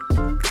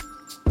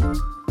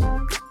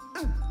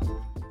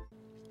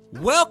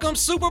Welcome,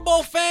 Super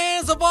Bowl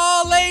fans of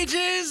all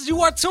ages.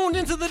 You are tuned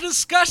into the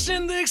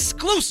discussion, the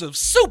exclusive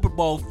Super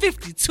Bowl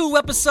 52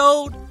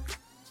 episode.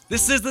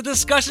 This is the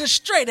discussion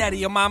straight out of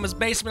your mama's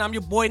basement. I'm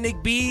your boy,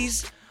 Nick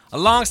Beez.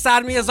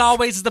 Alongside me, as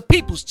always, is the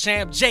people's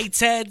champ,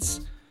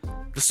 J-Teds.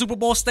 The Super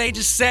Bowl stage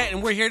is set,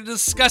 and we're here to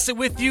discuss it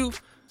with you.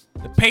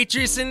 The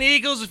Patriots and the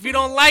Eagles, if you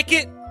don't like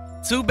it,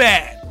 too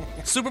bad.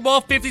 Super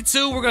Bowl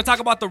 52, we're going to talk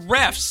about the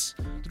refs.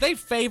 Do they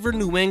favor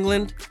New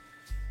England?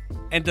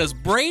 And does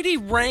Brady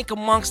rank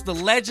amongst the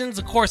legends?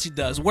 Of course he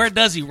does. Where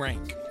does he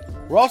rank?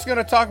 We're also going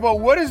to talk about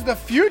what is the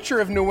future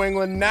of New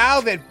England now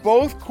that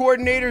both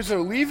coordinators are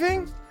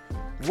leaving.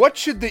 What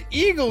should the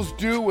Eagles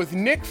do with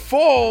Nick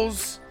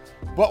Foles?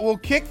 But we'll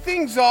kick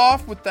things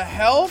off with the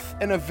health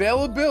and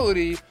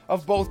availability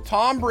of both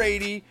Tom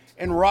Brady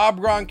and Rob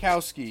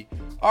Gronkowski.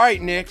 All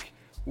right, Nick,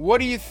 what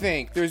do you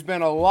think? There's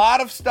been a lot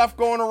of stuff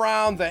going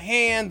around, the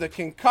hand, the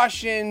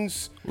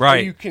concussions.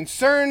 Right. Are you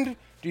concerned?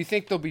 Do you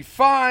think they'll be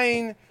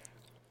fine?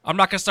 I'm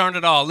not concerned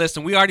at all.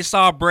 Listen, we already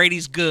saw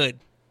Brady's good.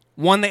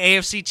 Won the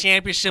AFC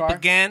Championship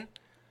again.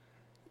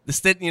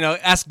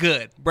 That's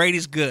good.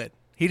 Brady's good.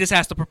 He just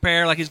has to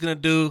prepare like he's going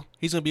to do.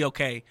 He's going to be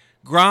okay.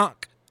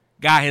 Gronk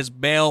got his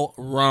bell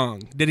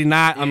rung. Did he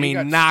not?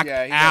 Yeah, knocked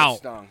out.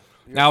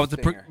 Now with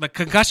the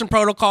concussion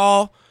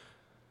protocol,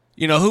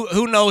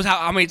 who knows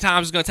how many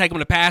times it's going to take him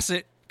to pass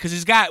it? Because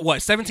he's got,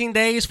 17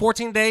 days,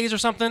 14 days or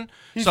something?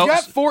 He's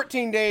got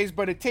 14 days,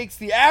 but it takes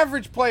the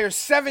average player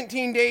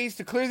 17 days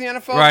to clear the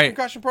NFL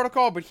concussion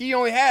protocol, but he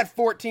only had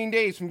 14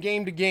 days from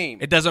game to game.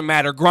 It doesn't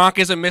matter. Gronk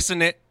isn't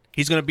missing it.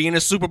 He's going to be in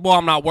the Super Bowl.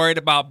 I'm not worried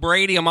about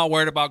Brady. I'm not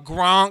worried about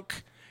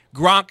Gronk.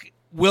 Gronk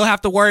will have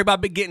to worry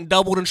about getting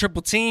doubled and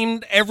triple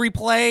teamed every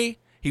play.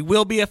 He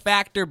will be a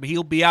factor, but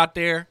he'll be out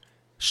there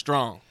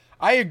strong.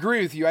 I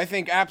agree with you. I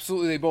think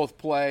absolutely they both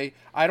play.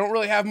 I don't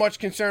really have much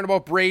concern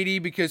about Brady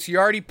because he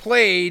already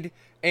played,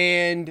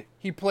 and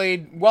he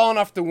played well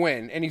enough to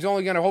win. And he's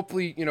only going to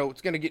hopefully,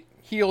 it's going to get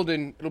healed,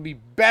 and it'll be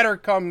better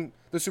come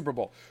the Super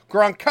Bowl.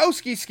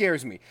 Gronkowski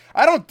scares me.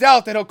 I don't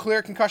doubt that he'll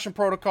clear concussion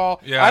protocol.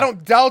 Yeah. I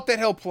don't doubt that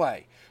he'll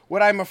play.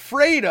 What I'm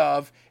afraid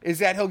of is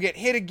that he'll get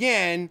hit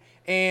again,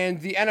 and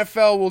the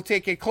NFL will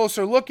take a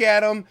closer look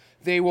at him.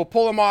 They will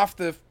pull him off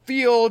the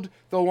field.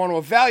 They'll want to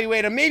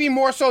evaluate him, maybe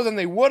more so than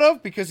they would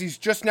have because he's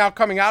just now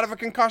coming out of a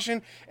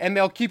concussion, and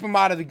they'll keep him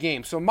out of the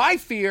game. So my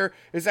fear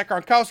is that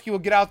Gronkowski will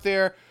get out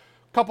there, a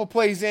couple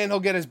plays in, he'll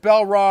get his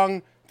bell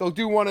rung. They'll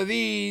do one of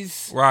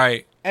these.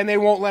 Right. And they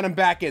won't let him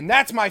back in.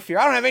 That's my fear.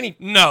 I don't have any this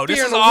fear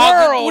is in the all.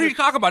 world. What are you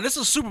talking about? This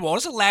is Super Bowl.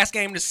 This is the last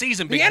game of the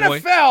season, big boy.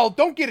 The NFL,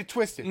 don't get it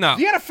twisted. No.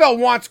 The NFL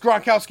wants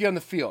Gronkowski on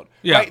the field.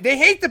 Yeah. Right? They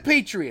hate the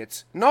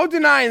Patriots. No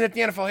denying that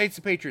the NFL hates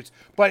the Patriots.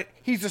 But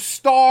he's a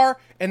star,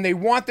 and they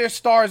want their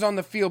stars on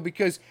the field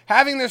because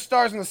having their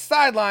stars on the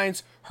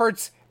sidelines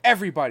hurts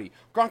everybody.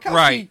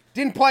 Gronkowski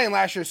didn't play in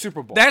last year's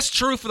Super Bowl. That's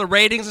true for the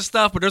ratings and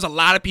stuff, but there's a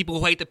lot of people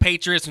who hate the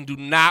Patriots and do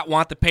not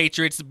want the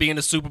Patriots to be in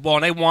the Super Bowl,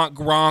 and they want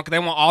Gronk. They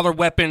want all their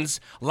weapons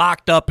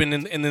locked up in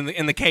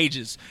the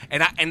cages.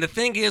 And the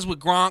thing is with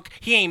Gronk,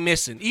 he ain't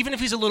missing. Even if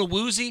he's a little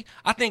woozy,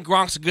 I think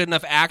Gronk's a good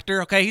enough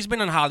actor. Okay, he's been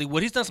in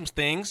Hollywood. He's done some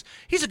things.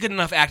 He's a good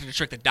enough actor to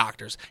trick the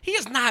doctors. He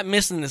is not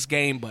missing this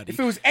game, buddy. If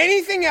it was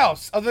anything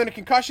else other than a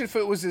concussion, if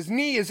it was his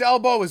knee, his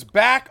elbow, his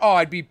back,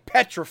 I'd be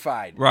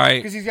petrified. Right.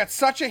 Because he's got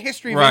such a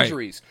history of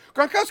injuries.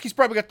 Gronkowski's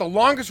probably got the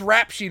longest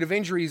rap sheet of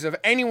injuries of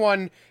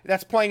anyone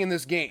that's playing in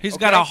this game. He's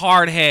got a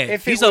hard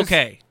head. He's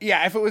okay.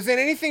 Yeah, if it was in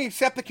anything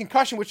except the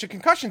concussion, which the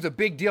concussion's a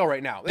big deal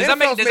right now. Does that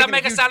make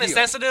it sound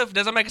insensitive?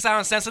 Does that make it sound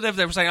insensitive?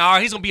 They were saying,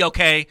 he's going to be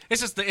okay.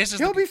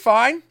 He'll be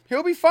fine.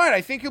 He'll be fine.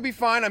 I think he'll be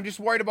fine. I'm just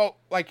worried about,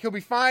 he'll be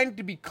fine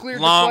to be cleared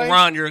to play. Long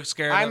run, you're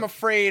scared I'm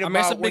afraid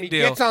about when he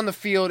deal. gets on the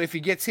field, if he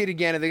gets hit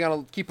again, and they're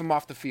going to keep him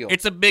off the field.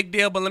 It's a big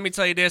deal, but let me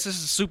tell you this.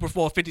 This is Super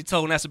Bowl 52,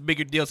 and that's a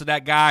bigger deal to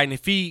that guy. And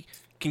if he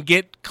can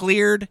get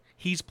cleared,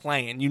 he's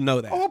playing. You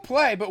know that. Oh, he'll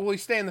play, but will he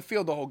stay in the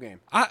field the whole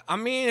game? I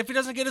mean, if he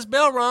doesn't get his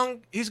bell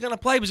rung, he's going to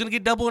play, but he's going to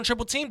get double and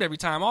triple teamed every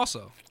time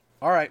also.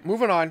 All right,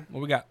 moving on.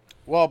 What we got?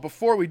 Well,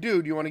 before we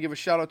do you want to give a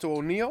shout-out to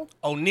O'Neal?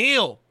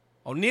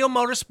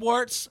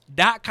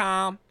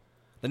 O'NealMotorsports.com.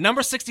 The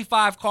number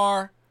 65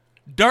 car,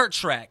 dirt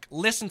track.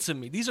 Listen to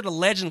me. These are the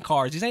legend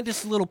cars. These ain't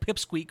just little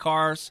pipsqueak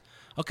cars.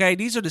 Okay,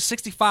 these are the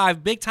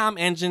 65 big-time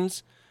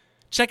engines.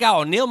 Check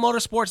out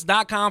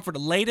O'NealMotorsports.com for the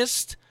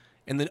latest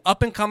in the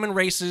up-and-coming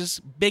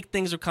races. Big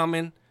things are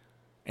coming.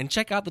 And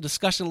check out the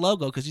discussion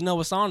logo because you know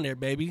what's on there,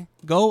 baby.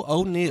 Go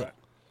O'Neal. Right.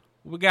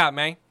 What we got,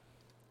 man?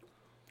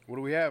 What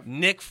do we have?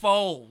 Nick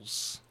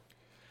Foles.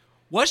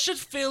 What should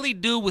Philly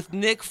do with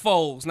Nick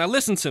Foles? Now,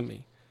 listen to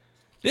me.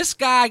 This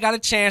guy got a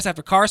chance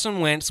after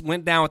Carson Wentz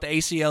went down with the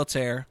ACL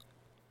tear.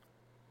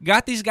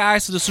 Got these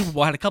guys to the Super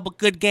Bowl. Had a couple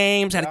good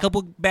games, had a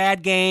couple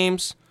bad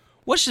games.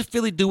 What should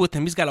Philly do with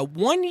him? He's got a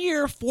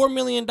 1-year, $4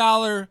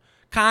 million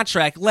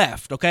contract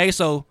left, okay?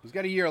 So he's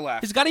got a year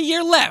left. He's got a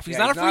year left. He's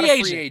not a free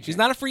agent. He's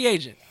not a free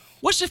agent.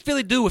 What should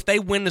Philly do if they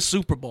win the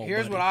Super Bowl?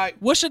 Here's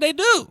what should they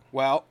do?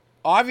 Well,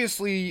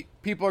 obviously,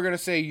 people are going to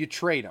say you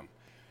trade him.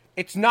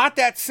 it's not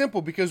that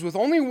simple because with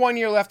only 1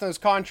 year left on his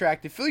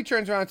contract, if Philly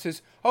turns around and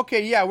says,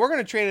 okay, yeah, we're going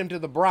to trade him to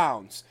the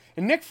Browns,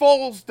 and Nick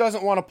Foles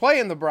doesn't want to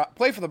play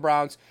for the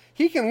Browns,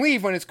 he can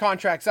leave when his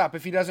contract's up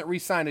if he doesn't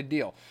re-sign a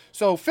deal.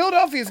 So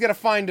Philadelphia is going to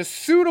find a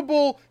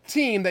suitable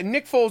team that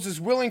Nick Foles is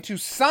willing to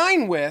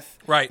sign with,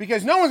 right?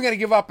 Because no one's going to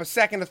give up a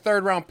second or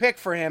third round pick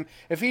for him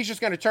if he's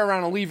just going to turn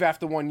around and leave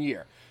after 1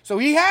 year. So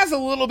he has a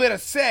little bit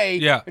of say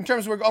in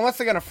terms of unless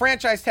they're going to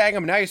franchise tag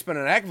him. Now you're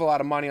spending a heck of a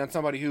lot of money on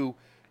somebody who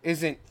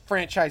isn't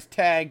franchise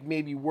tag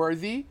maybe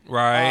worthy,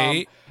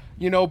 right?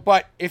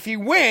 But if he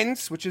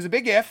wins, which is a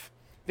big if,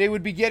 they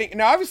would be getting.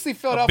 Now obviously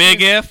Philadelphia. A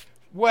big if.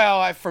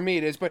 Well, for me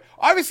it is, but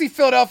obviously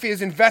Philadelphia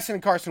is investing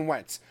in Carson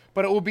Wentz.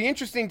 But it will be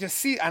interesting to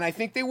see, and I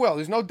think they will.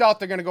 There's no doubt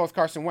they're going to go with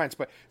Carson Wentz,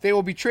 but they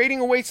will be trading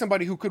away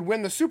somebody who could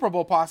win the Super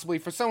Bowl possibly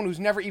for someone who's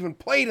never even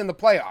played in the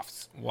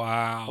playoffs.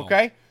 Wow.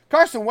 Okay?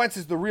 Carson Wentz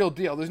is the real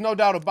deal. There's no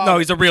doubt about it. No,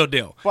 he's a real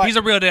deal. He's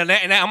a real deal,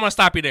 and I'm going to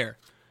stop you there.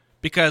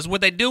 Because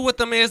what they do with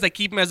him is they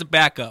keep him as a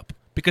backup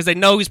because they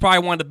know he's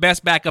probably one of the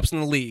best backups in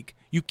the league.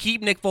 You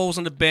keep Nick Foles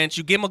on the bench.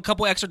 You give him a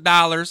couple extra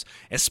dollars,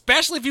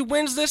 especially if he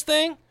wins this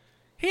thing.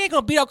 He ain't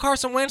going to beat out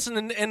Carson Wentz in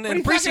the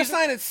preseason. But he's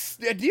not going to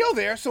sign a deal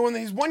there, so when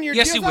his 1 year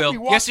yes, deal's he will. up, he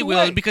walks Yes, he away.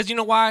 will. Because you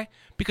know why?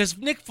 Because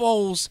Nick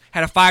Foles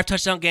had a 5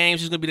 touchdown game.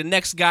 He's going to be the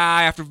next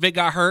guy after Vic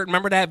got hurt.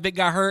 Remember that? Vic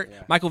got hurt?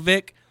 Yeah. Michael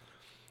Vick?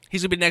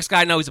 He's going to be the next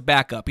guy. No, he's a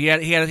backup.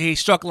 He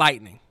struck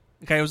lightning.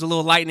 Okay, it was a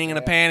little lightning in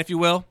a pan, if you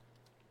will.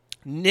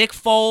 Nick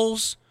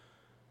Foles,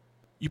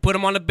 you put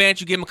him on the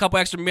bench, you give him a couple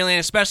extra million,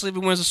 especially if he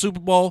wins the Super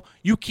Bowl.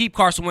 You keep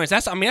Carson Wentz.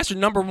 That's your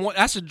number one.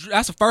 That's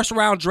a first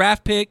round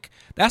draft pick.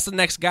 That's the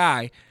next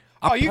guy.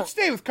 You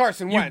stay with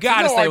Carson Wentz. You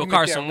got to stay with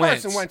Carson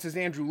Wentz. Carson Wentz is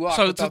Andrew Luck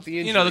without the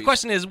injuries. The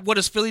question is, what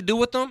does Philly do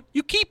with him?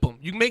 You keep him.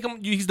 You make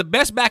him. He's the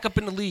best backup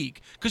in the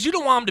league because you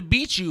don't want him to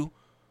beat you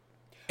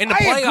in the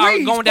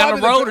playoffs going down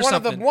the road or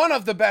something. One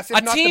of the best. A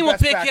team will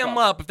pick him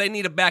up if they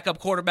need a backup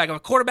quarterback. If a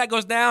quarterback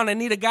goes down, they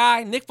need a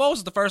guy. Nick Foles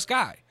is the first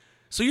guy.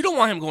 So you don't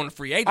want him going to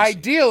free agency.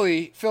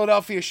 Ideally,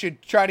 Philadelphia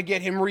should try to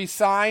get him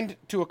re-signed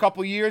to a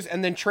couple years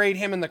and then trade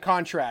him in the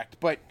contract.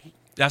 But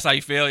that's how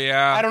you feel,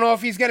 yeah. I don't know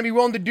if he's going to be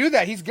willing to do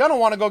that. He's going to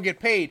want to go get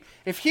paid.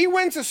 If he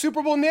wins the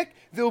Super Bowl, Nick,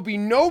 there will be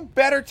no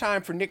better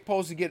time for Nick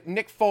Foles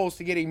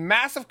to get a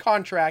massive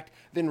contract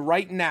than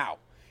right now.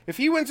 If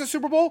he wins the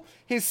Super Bowl,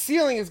 his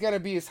ceiling is going to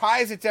be as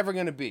high as it's ever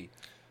going to be.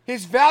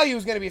 His value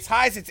is going to be as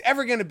high as it's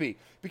ever going to be.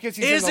 Because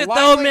he's is in the it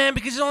though, man?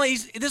 Because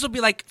this will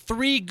be like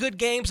 3 good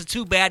games and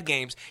 2 bad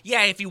games.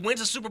 Yeah, if he wins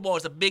a Super Bowl,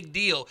 it's a big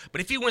deal.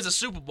 But if he wins a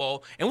Super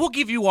Bowl, and we'll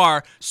give you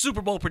our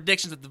Super Bowl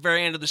predictions at the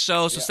very end of the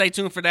show, so stay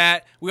tuned for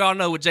that. We all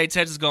know what Jay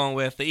Ted is going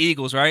with, the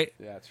Eagles, right?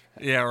 Yeah, that's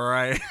right. Yeah,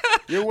 right.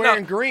 You're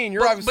wearing green.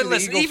 You're obviously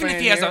listen, the Eagle even fan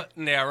if he has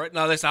here. right.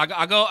 No, listen,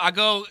 I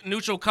go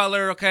neutral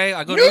color. Okay,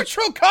 I go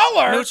neutral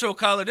color. Neutral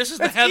color. This is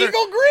that's the Heather.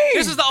 Eagle green.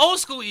 This is the old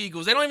school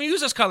Eagles. They don't even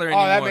use this color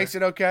anymore. Oh, that makes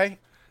it okay.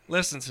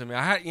 Listen to me.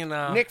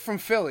 Nick from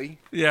Philly.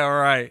 Yeah,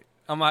 right.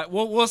 I'm like,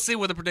 we'll see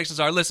what the predictions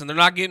are. Listen, they're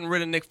not getting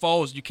rid of Nick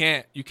Foles. You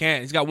can't.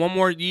 He's got 1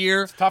 more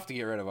year. It's tough to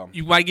get rid of him.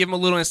 You might give him a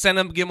little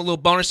incentive, give him a little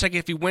bonus check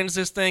if he wins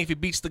this thing, if he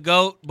beats the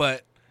GOAT.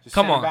 But just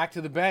come send him on, back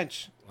to the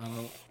bench.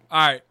 All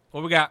right,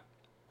 what we got?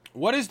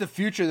 What is the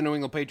future of the New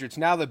England Patriots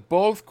now that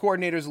both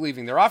coordinators are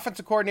leaving? Their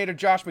offensive coordinator,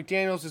 Josh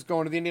McDaniels, is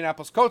going to the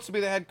Indianapolis Colts to be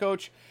the head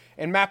coach,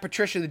 and Matt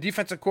Patricia, the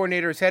defensive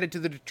coordinator, is headed to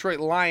the Detroit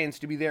Lions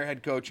to be their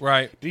head coach.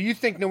 Right. Do you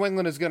think New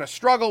England is going to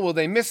struggle? Will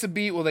they miss a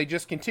beat? Will they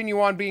just continue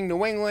on being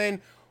New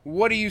England?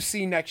 What do you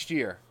see next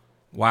year?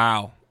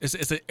 Wow.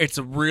 It's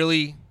a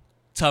really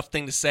tough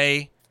thing to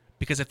say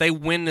because if they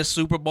win this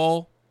Super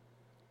Bowl,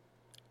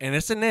 and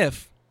it's an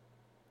if,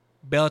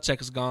 Belichick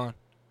is gone.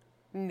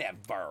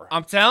 Never.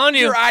 I'm telling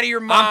you. You're out of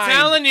your mind. I'm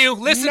telling you.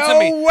 Listen no to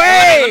me.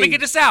 way. Let me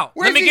get this out.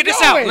 Where's Let me he get this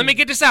going? out. Let me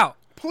get this out.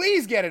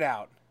 Please get it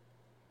out.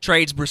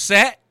 Trades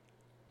Brissett,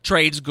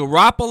 trades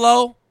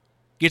Garoppolo,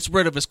 gets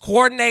rid of his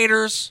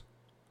coordinators.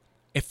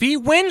 If he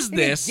wins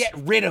this, he didn't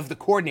get rid of the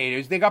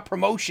coordinators. They got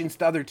promotions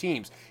to other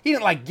teams. He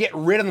didn't get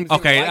rid of them.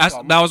 Okay,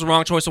 that was the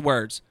wrong choice of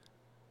words.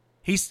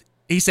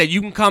 He said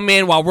you can come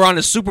in while we're on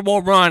the Super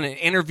Bowl run and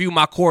interview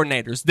my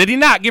coordinators. Did he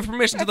not give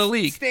permission to the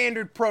league?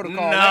 Standard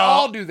protocol. No, they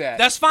all do that.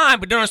 That's fine,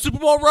 but during a Super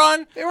Bowl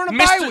run, they were on a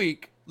bye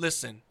week.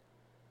 Listen,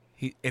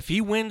 if he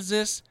wins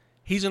this,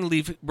 he's gonna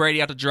leave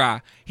Brady out to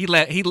dry. He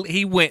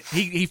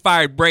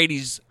fired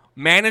Brady's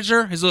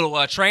manager, his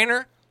little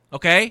trainer.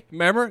 Okay,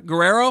 remember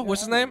Guerrero?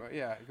 What's his name?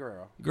 Yeah,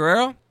 Guerrero.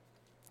 Guerrero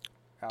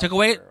took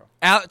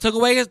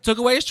away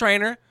his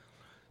trainer.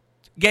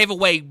 Gave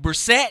away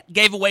Brissett.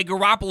 Gave away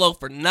Garoppolo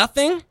for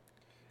nothing.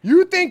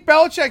 You think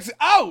Belichick's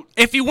out?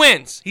 If he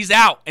wins, he's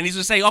out, and he's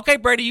gonna say, "Okay,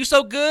 Brady, you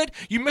so good.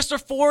 You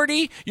Mr.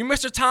 40. You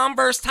Mr. Tom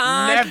versus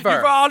Time. Never.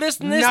 You're all this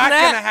and this Not and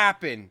that." gonna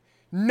happen.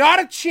 Not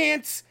a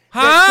chance.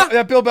 Huh?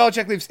 That Bill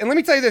Belichick leaves. And let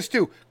me tell you this,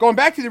 too. Going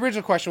back to the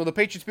original question, will the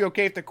Patriots be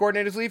okay if the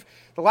coordinators leave?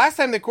 The last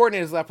time the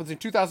coordinators left was in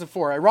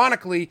 2004,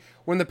 ironically,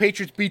 when the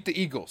Patriots beat the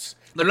Eagles.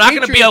 They're not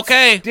going to be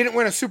okay. Didn't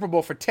win a Super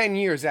Bowl for 10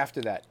 years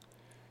after that.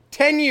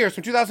 10 years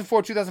from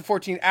 2004 to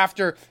 2014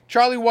 after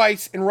Charlie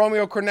Weiss and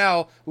Romeo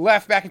Cornell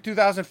left back in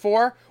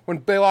 2004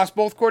 when they lost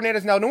both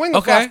coordinators. Now, New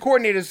England's lost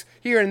coordinators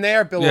here and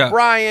there, Bill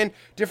O'Brien,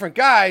 different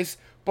guys,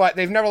 but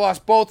they've never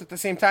lost both at the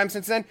same time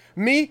since then.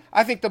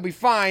 I think they'll be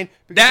fine.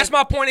 That's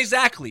my point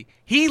exactly.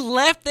 He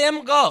let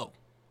them go.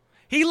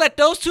 He let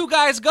those two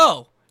guys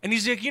go. And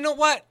he's like, you know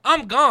what?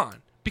 I'm gone.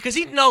 Because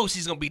he knows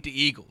he's going to beat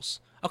the Eagles.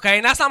 Okay?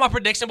 And that's not my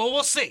prediction, but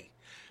we'll see.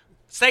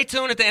 Stay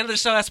tuned at the end of the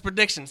show. That's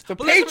predictions. The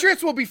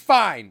Patriots will be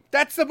fine.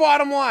 That's the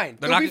bottom line.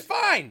 They'll be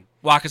fine.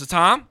 Why? Because of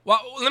Tom? Well,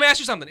 let me ask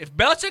you something. If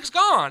Belichick's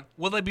gone,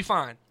 will they be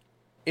fine?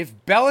 If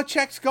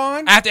Belichick's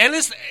gone? At the end of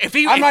this,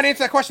 I'm not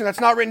answering that question. That's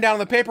not written down on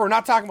the paper. We're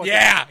not talking about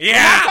that. Yeah.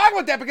 We're not talking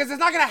about that because it's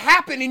not going to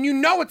happen, and you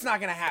know it's not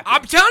going to happen.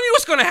 I'm telling you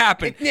what's going to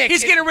happen.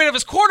 He's getting rid of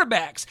his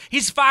quarterbacks.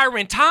 He's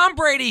firing Tom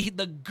Brady,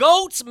 the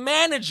GOAT's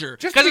manager,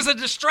 because it's a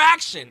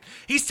distraction.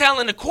 He's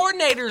telling the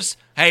coordinators,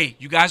 hey,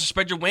 you guys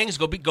spread your wings.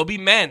 Go be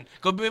men.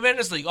 Go be men in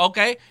this league.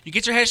 Okay, you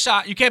get your head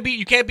shot. You can't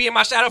be in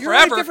my shadow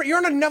forever. You're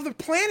on another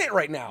planet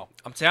right now.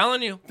 I'm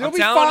telling you. They'll be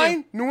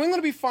fine. New England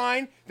will be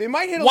fine. They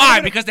might hit a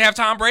Why? Because they have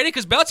Tom Brady?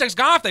 Because Belichick's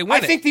gone if they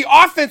win I think the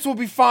offense will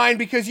be fine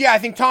because, I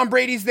think Tom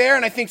Brady's there,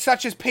 and I think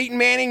such as Peyton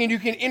Manning, and you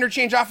can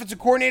interchange offensive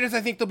coordinators,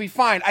 I think they'll be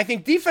fine. I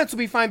think defense will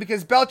be fine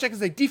because Belichick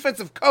is a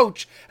defensive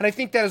coach, and I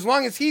think that as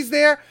long as he's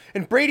there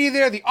and Brady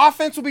there, the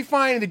offense will be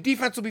fine, and the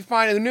defense will be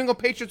fine, and the New England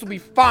Patriots will be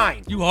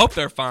fine. You hope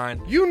they're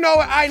fine. You know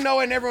it, I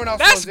know it, and everyone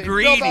else knows it. That's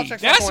greedy.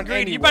 That's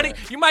greedy.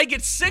 You might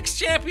get 6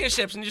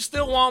 championships, and you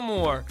still want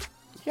more.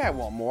 Yeah, I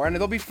want more, and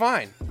they'll be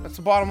fine. That's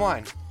the bottom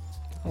line.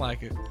 I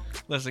like it.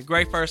 Listen,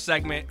 great first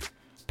segment.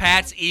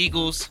 Pats,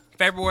 Eagles,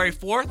 February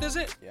 4th, is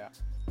it? Yeah.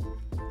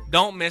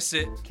 Don't miss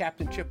it.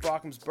 Captain Chip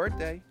Baucom's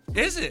birthday.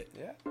 Is it?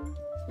 Yeah.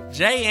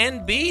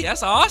 JNB,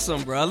 that's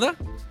awesome, brother.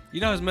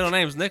 You know his middle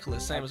name is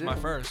Nicholas, same as my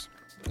first.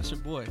 That's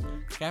your boy,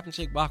 Captain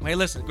Chip Baucom. Hey,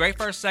 listen, great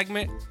first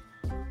segment.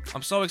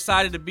 I'm so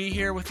excited to be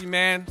here with you,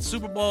 man.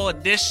 Super Bowl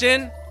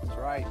edition. That's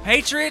right.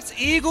 Patriots,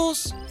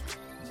 Eagles.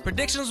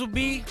 Predictions will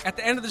be at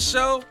the end of the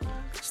show.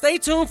 Stay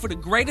tuned for the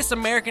greatest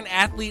American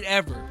athlete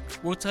ever.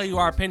 We'll tell you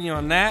our opinion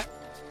on that.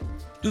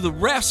 Do the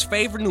refs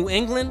favor New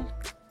England?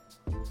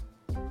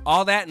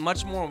 All that and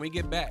much more when we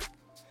get back.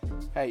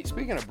 Hey,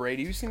 speaking of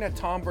Brady, you seen that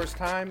Tom vs.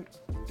 Time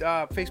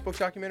Facebook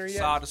documentary yet?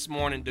 Saw this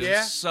morning, dude.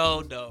 Yeah?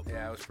 So dope.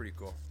 Yeah, it was pretty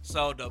cool.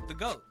 So dope. The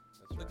GOAT.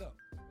 That's right. The GOAT.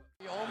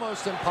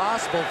 Almost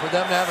impossible for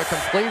them to have a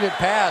completed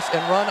pass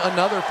and run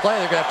another play.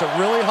 They're going to have to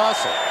really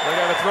hustle. They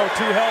got to throw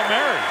 2 Hail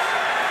Marys.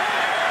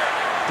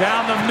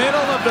 Down the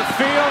middle of the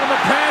field, and the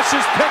pass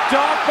is picked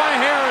off by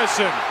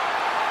Harrison.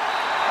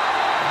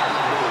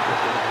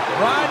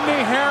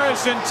 Rodney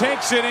Harrison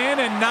takes it in,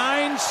 and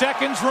 9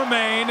 seconds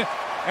remain,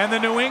 and the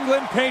New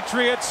England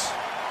Patriots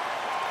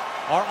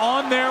are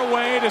on their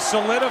way to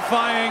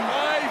solidifying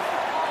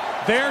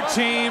their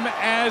team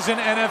as an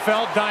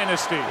NFL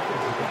dynasty.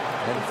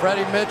 And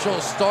Freddie Mitchell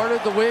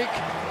started the week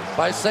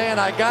by saying,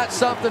 I got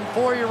something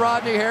for you,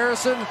 Rodney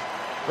Harrison.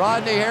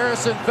 Rodney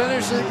Harrison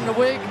finishing the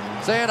week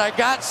saying, I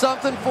got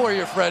something for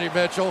you, Freddie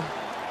Mitchell.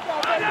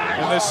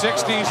 In the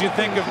 60s, you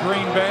think of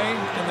Green Bay.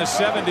 In the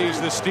 70s,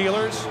 the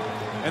Steelers.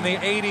 In the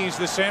 80s,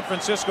 the San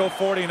Francisco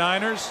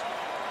 49ers.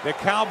 The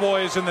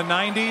Cowboys in the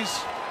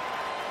 90s.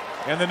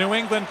 And the New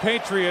England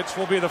Patriots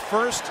will be the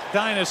first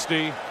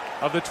dynasty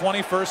of the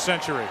 21st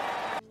century.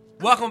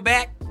 Welcome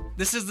back.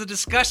 This is The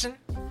Discussion,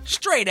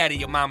 straight out of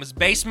your mama's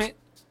basement.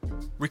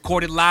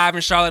 Recorded live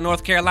in Charlotte,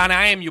 North Carolina.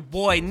 I am your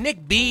boy,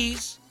 Nick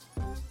Beez.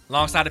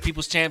 Alongside the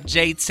People's Champ,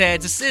 Jay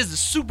Teds. This is the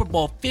Super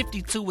Bowl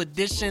 52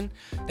 edition.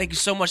 Thank you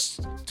so much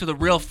to the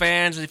real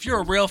fans. And if you're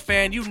a real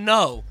fan, you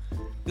know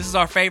this is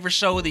our favorite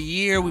show of the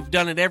year. We've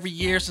done it every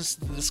year since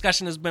The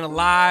Discussion has been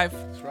alive.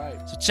 That's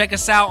right. So check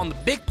us out on the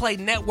Big Play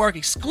Network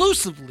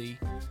exclusively.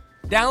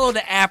 Download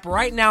the app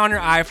right now on your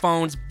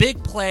iPhones.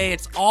 Big Play.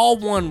 It's all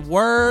one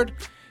word.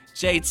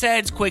 Jay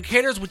Ted's Quick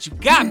Hitters. What you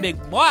got,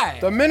 big boy?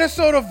 The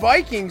Minnesota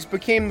Vikings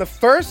became the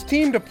first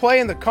team to play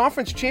in the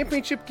conference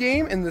championship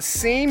game in the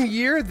same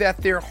year that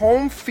their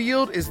home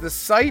field is the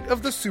site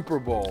of the Super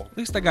Bowl. At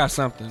least I got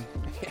something.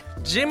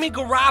 Jimmy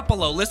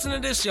Garoppolo, listen to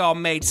this, y'all,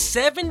 made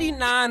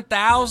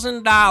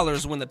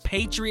 $79,000 when the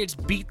Patriots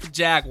beat the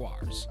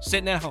Jaguars,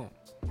 sitting at home.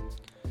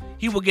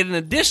 He will get an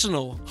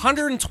additional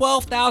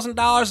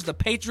 $112,000 if the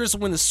Patriots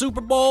win the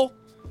Super Bowl.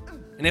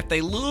 And if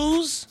they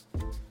lose,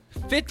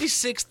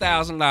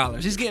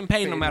 $56,000. He's getting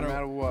paid no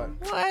matter what.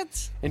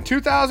 What? In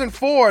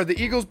 2004,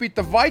 the Eagles beat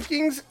the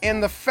Vikings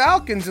and the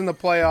Falcons in the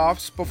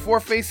playoffs before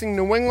facing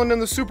New England in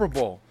the Super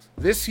Bowl.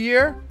 This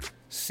year,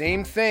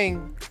 same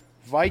thing.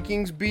 They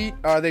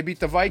beat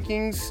the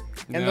Vikings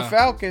and the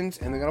Falcons,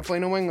 and they're going to play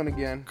New England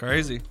again.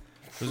 Crazy.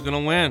 Who's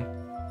going to win?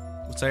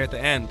 We'll tell you at the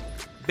end.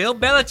 Bill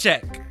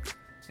Belichick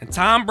and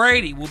Tom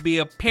Brady will be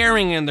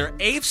appearing in their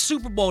 8th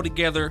Super Bowl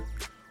together,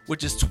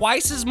 which is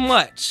twice as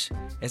much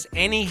as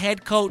any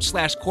head coach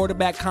 /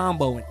 quarterback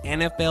combo in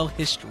NFL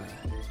history.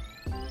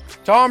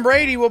 Tom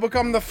Brady will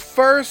become the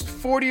first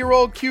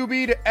 40-year-old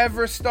QB to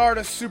ever start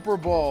a Super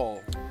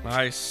Bowl.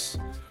 Nice.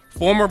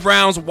 Former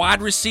Browns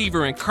wide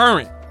receiver and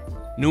current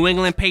New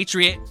England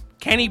Patriot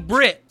Kenny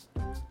Britt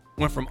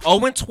went from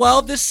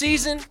 0-12 this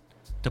season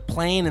to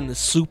playing in the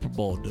Super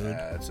Bowl, dude.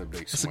 Yeah, that's a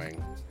big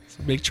swing. It's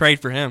a big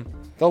trade for him.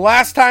 The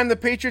last time the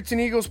Patriots and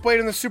Eagles played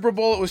in the Super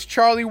Bowl, it was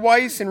Charlie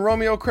Weiss and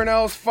Romeo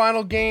Crennel's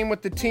final game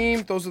with the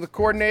team. Those are the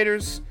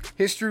coordinators.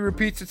 History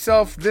repeats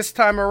itself this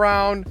time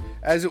around,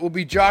 as it will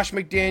be Josh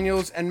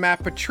McDaniels and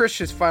Matt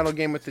Patricia's final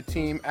game with the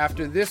team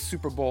after this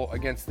Super Bowl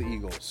against the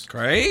Eagles.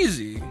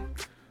 Crazy.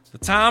 The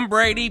Tom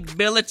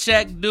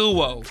Brady-Belichick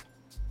duo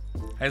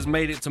has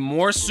made it to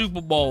more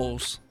Super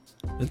Bowls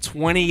than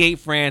 28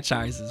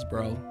 franchises,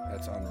 bro.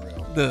 That's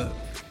unreal.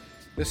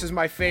 This is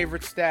my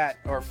favorite stat,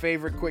 or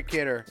favorite quick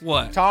hitter.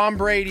 What? Tom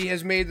Brady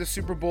has made the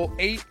Super Bowl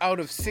 8 out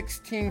of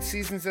 16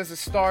 seasons as a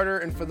starter,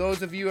 and for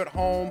those of you at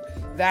home,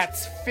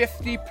 that's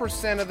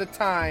 50% of the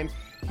time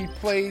he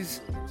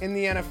plays in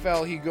the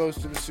NFL, he goes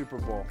to the Super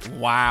Bowl.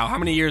 Wow. How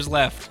many years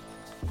left?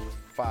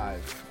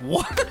 5.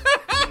 What?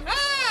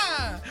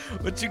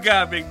 What you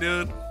got, big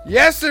dude?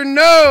 Yes or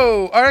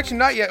no? Or actually,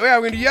 not yet. Yeah,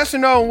 we're going to do yes or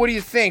no, and what do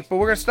you think? But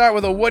we're going to start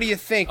with a what do you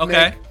think,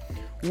 Okay. Nick?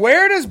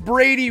 Where does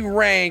Brady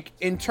rank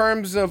in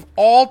terms of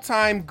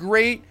all-time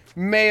great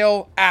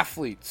male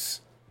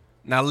athletes?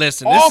 Now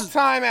listen,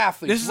 All-time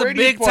athletes. this is Where a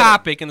do you big put him?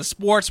 topic in the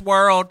sports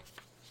world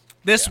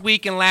this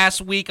week and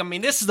last week. I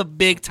mean, this is a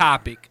big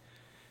topic.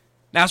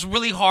 Now, it's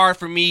really hard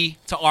for me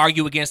to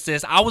argue against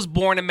this. I was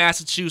born in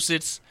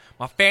Massachusetts.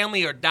 My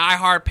family are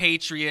diehard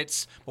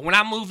Patriots. But when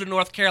I moved to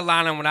North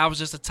Carolina when I was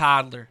just a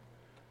toddler,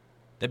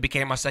 that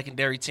became my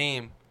secondary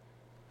team.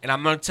 And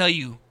I'm going to tell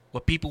you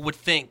what people would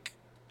think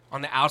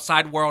on the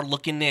outside world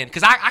looking in.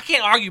 Because I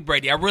can't argue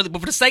Brady. But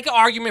for the sake of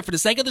argument, for the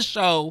sake of the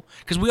show,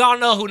 because we all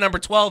know who number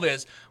 12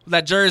 is with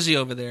that jersey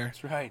over there.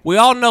 That's right. We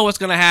all know what's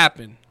going to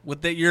happen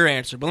with your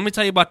answer. But let me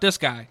tell you about this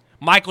guy,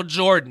 Michael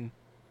Jordan.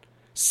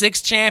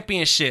 6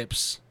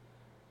 championships.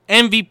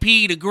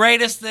 MVP, the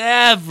greatest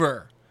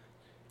ever.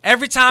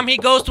 Every time he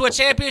goes to a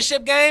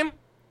championship game,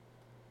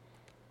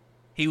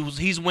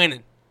 he's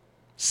winning.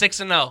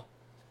 6-0. Let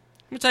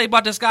me tell you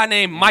about this guy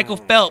named Michael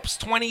Phelps.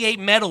 28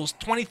 medals,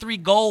 23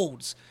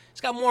 golds.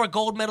 He's got more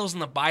gold medals than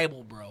the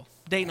Bible, bro.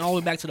 Dating all the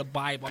way back to the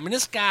Bible. I mean,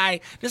 this guy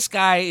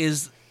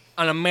is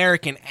an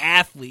American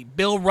athlete.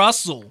 Bill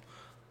Russell,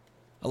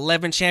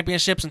 11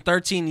 championships in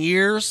 13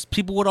 years.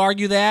 People would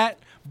argue that.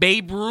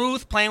 Babe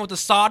Ruth playing with the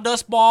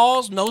sawdust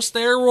balls, no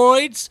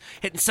steroids,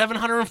 hitting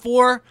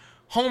 704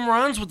 home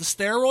runs with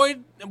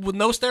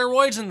no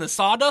steroids and the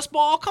sawdust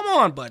ball. Come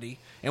on, buddy.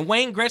 And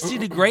Wayne Gretzky,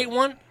 the great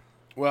one.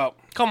 Well,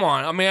 come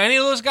on. I mean, any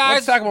of those guys.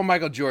 Let's talk about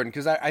Michael Jordan,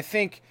 because I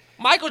think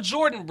Michael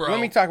Jordan, bro. Let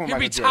me talk about he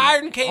Michael retired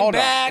Jordan. and came Hold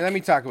back. on. Let me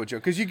talk about Joe,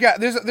 because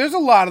there's a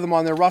lot of them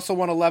on there. Russell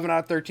won 11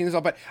 out of 13,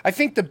 but I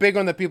think the big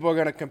one that people are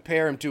going to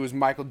compare him to is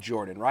Michael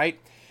Jordan, right?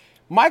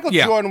 Michael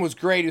Jordan was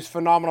great. He was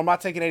phenomenal. I'm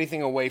not taking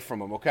anything away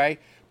from him, okay?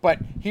 But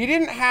he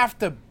didn't have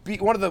to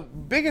beat. One of the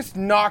biggest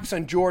knocks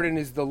on Jordan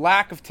is the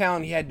lack of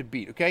talent he had to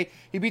beat, okay?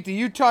 He beat the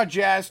Utah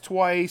Jazz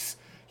twice.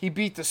 He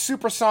beat the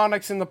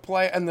Supersonics in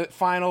the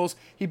finals.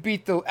 He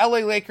beat the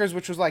LA Lakers,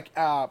 which was like,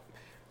 I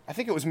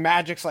think it was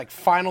Magic's like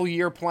final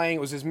year playing. It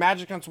was his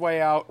Magic on its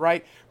way out,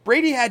 right?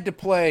 Brady had to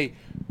play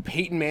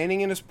Peyton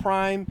Manning in his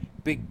prime,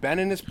 Big Ben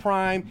in his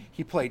prime.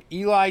 He played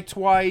Eli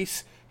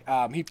twice.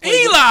 You hate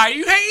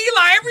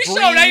Eli every show.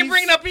 Now you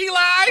bringing up Eli,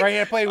 right? He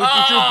had to play with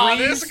Drew Brees.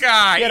 This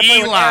guy, he had to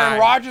play when Aaron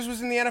Rodgers was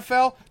in the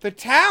NFL. The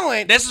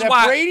talent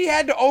Brady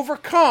had to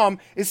overcome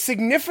is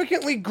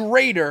significantly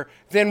greater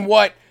than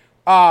what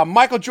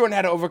Michael Jordan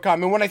had to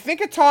overcome. And when I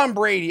think of Tom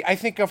Brady, I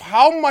think of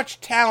how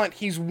much talent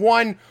he's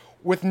won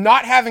with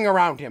not having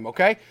around him,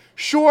 okay?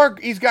 Sure,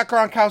 he's got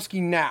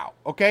Gronkowski now,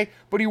 okay?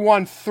 But he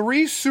won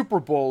 3 Super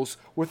Bowls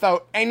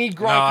without any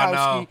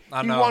Gronkowski.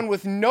 I know. He won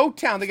with no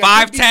talent. They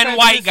got 5'10"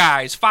 white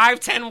guys.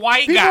 5'10"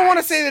 white guys. People want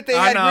to say that they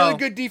had really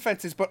good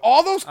defenses, but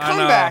all those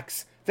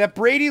comebacks that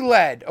Brady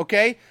led,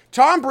 okay?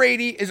 Tom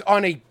Brady is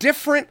on a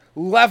different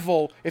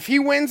level. If he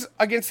wins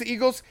against the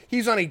Eagles,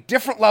 he's on a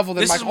different level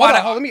than Michael.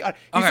 He's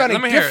on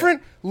a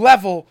different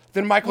level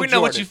than Michael Jordan. We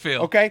know what you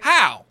feel. Okay?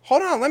 How?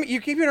 Hold on.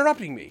 You keep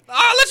interrupting me.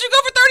 I'll let you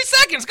go for 30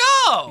 seconds.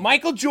 Go.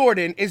 Michael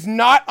Jordan is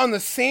not on the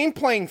same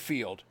playing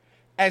field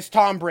as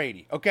Tom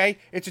Brady, okay?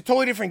 It's a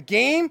totally different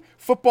game.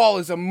 Football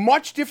is a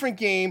much different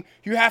game.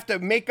 You have to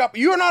make up.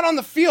 You're not on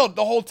the field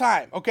the whole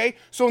time, okay?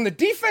 So when the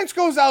defense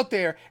goes out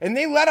there and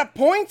they let up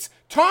points,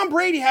 Tom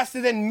Brady has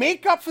to then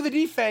make up for the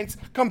defense,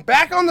 come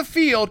back on the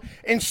field,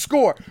 and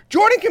score.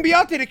 Jordan can be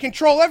out there to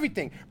control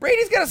everything.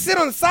 Brady's got to sit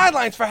on the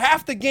sidelines for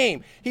half the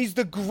game. He's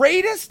the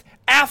greatest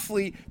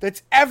athlete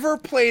that's ever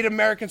played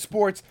American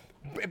sports,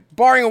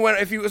 barring a winner.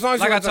 As long as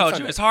like I told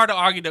you, it's hard to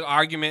argue the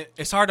argument.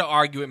 It's hard to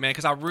argue it, man,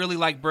 because I really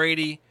like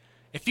Brady.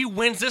 If he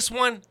wins this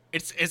one,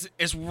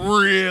 it's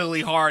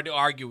really hard to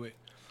argue it.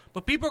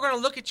 But people are going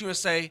to look at you and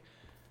say,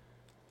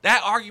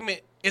 that argument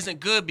isn't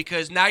good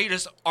because now you're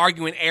just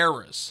arguing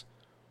eras.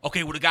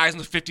 Okay, well, the guys in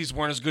the 50s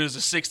weren't as good as the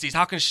 60s.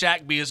 How can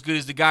Shaq be as good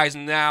as the guys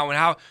now? And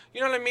how,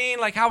 you know what I mean?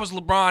 Like, how is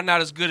LeBron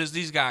not as good as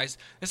these guys?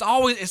 It's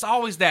always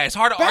that. It's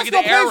hard to argue the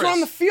eras. Basketball players are on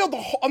the field,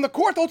 on the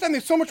court the whole time.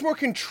 There's so much more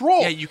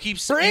control. Yeah, you keep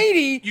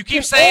Brady. You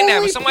keep saying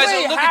that, but somebody's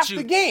going gonna look half at you.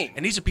 The game.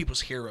 And these are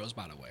people's heroes,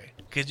 by the way.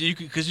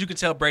 because you can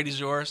tell Brady's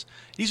yours.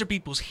 These are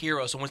people's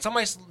heroes. So when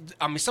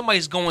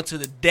somebody's going to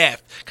the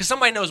death, because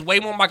somebody knows way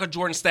more Michael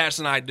Jordan stats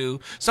than I do.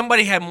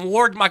 Somebody had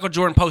more Michael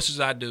Jordan posters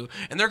than I do,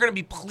 and they're going to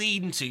be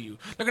pleading to you.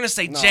 They're going to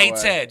say,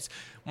 Teds,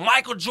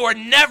 Michael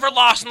Jordan never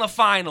lost in the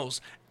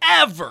finals,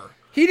 ever.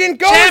 He didn't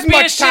go as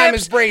much time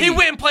as Brady. He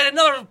went and played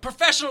another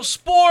professional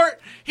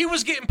sport. He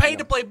was getting paid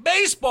to play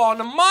baseball in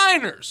the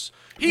minors.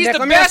 He's Nick, the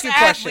let me best ask you a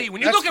question. athlete.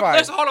 When you That's look fine.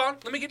 at, hold on,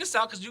 let me get this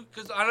out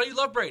because I know you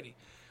love Brady.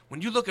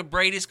 When you look at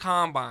Brady's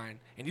combine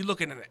and you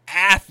look at an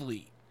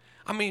athlete,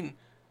 I mean,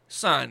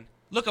 son,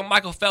 look at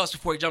Michael Phelps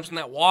before he jumps in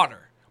that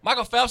water.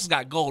 Michael Phelps has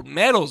got gold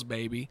medals,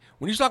 baby.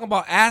 When you're talking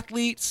about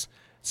athletes,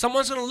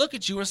 someone's going to look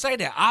at you and say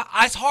that.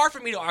 It's hard for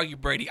me to argue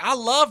Brady. I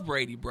love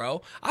Brady,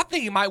 bro. I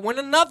think he might win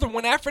another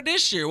one after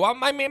this year. Well,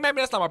 maybe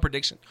that's not my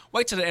prediction.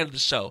 Wait till the end of the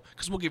show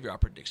because we'll give you our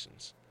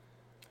predictions.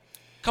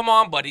 Come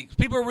on, buddy.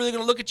 People are really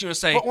going to look at you and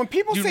say, but when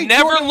people you say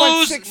never Jordan went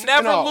lose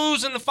 6-0.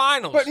 lose in the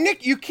finals. But,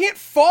 Nick, you can't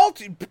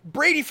fault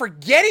Brady for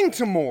getting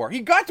to more.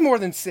 He got to more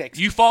than 6.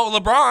 You fault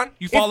LeBron.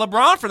 You fault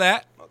LeBron for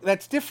that.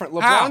 That's different.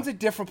 How? LeBron's a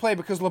different player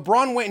because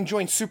LeBron went and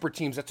joined super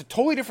teams. That's a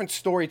totally different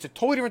story. It's a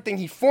totally different thing.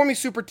 He formed these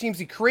super teams.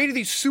 He created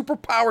these super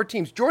power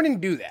teams. Jordan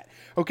didn't do that,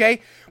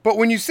 okay? But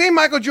when you say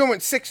Michael Jordan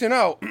went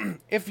 6-0,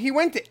 if he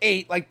went to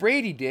 8 like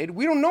Brady did,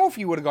 we don't know if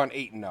he would have gone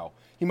 8-0.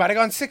 He might have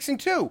gone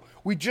 6-2.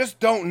 We just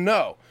don't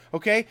know.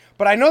 Okay,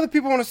 but I know that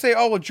people want to say,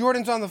 "Oh, well,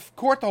 Jordan's on the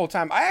court the whole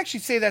time." I actually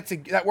say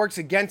that works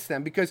against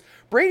them because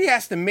Brady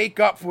has to make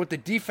up for what the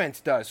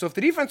defense does. So if the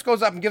defense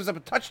goes up and gives up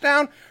a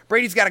touchdown,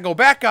 Brady's got to go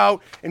back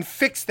out and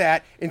fix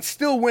that and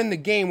still win the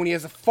game when he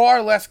has a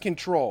far less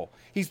control.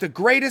 He's the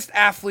greatest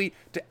athlete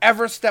to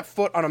ever step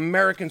foot on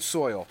American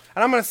soil,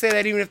 and I'm going to say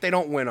that even if they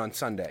don't win on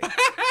Sunday.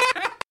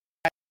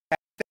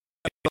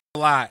 A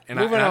lot, and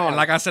Moving on. And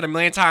like I said a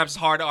million times, it's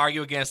hard to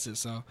argue against it.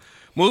 So,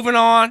 moving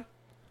on.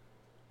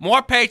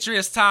 More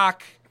Patriots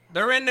talk.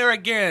 They're in there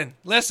again.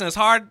 Listen, it's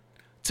hard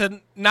to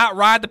not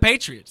ride the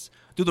Patriots.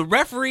 Do the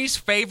referees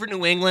favor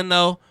New England,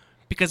 though?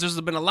 Because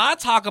there's been a lot of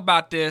talk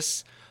about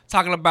this,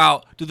 talking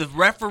about do the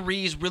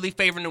referees really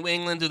favor New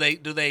England? Do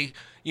they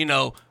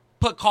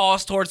put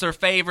calls towards their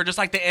favor, just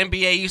like the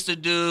NBA used to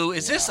do?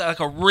 Is this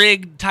like a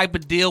rigged type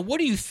of deal? What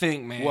do you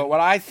think, man? Well, what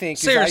I think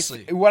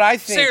seriously, I don't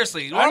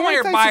want to hear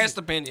a biased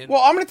opinion.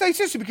 Well, I'm going to tell you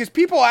seriously because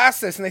people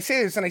ask this and they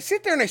say this, and I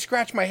sit there and I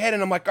scratch my head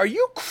and I'm like, "Are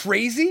you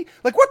crazy?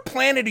 Like, what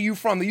planet are you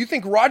from that you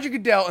think Roger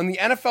Goodell and the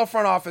NFL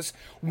front office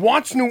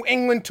wants New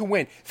England to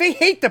win? They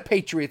hate the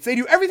Patriots. They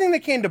do everything they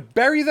can to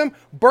bury them,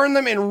 burn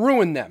them, and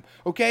ruin them.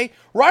 Okay,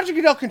 Roger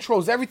Goodell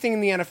controls everything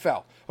in the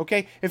NFL."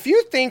 Okay, if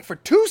you think for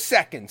 2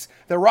 seconds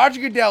that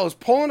Roger Goodell is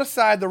pulling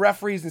aside the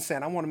referees and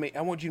saying, I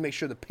want you to make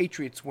sure the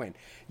Patriots win.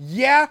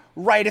 Yeah,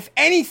 right. If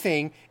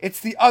anything, it's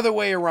the other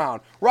way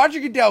around.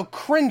 Roger Goodell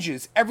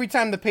cringes every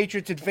time the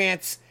Patriots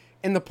advance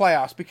in the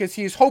playoffs because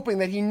he is hoping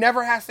that he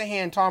never has to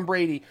hand Tom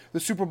Brady the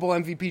Super Bowl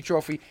MVP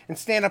trophy and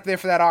stand up there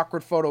for that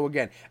awkward photo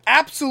again.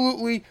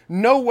 Absolutely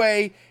no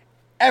way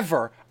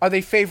ever are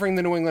they favoring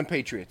the New England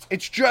Patriots.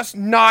 It's just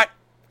not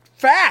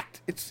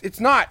fact. It's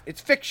not.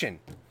 It's fiction.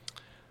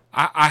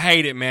 I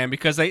hate it, man,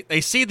 because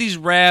they see these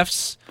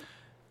refs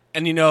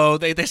and,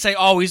 they say,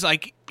 oh,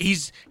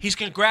 he's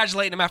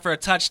congratulating him after a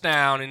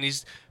touchdown and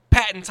he's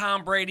patting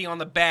Tom Brady on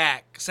the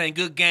back saying,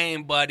 good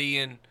game, buddy.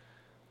 And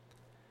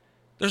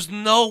there's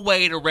no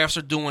way the refs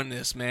are doing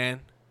this, man.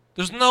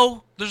 There's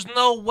no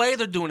way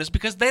they're doing this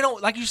because they don't,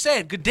 like you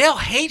said, Goodell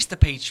hates the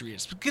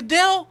Patriots.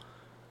 Goodell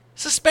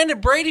suspended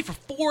Brady for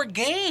 4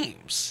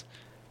 games.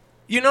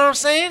 You know what I'm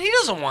saying? He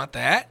doesn't want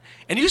that.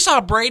 And you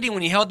saw Brady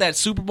when he held that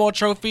Super Bowl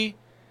trophy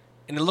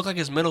and it looked like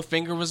his middle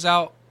finger was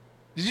out.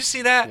 Did you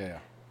see that? Yeah.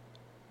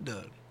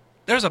 Dude,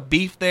 there's a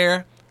beef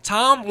there.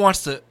 Tom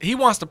wants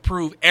to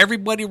prove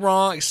everybody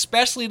wrong,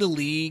 especially the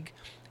league.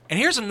 And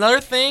here's another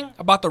thing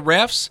about the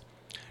refs.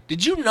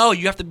 Did you know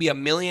you have to be a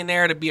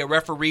millionaire to be a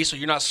referee so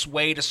you're not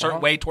swayed a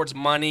certain way towards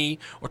money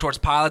or towards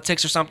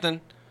politics or something?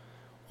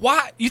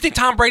 Why? You think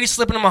Tom Brady's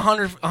slipping him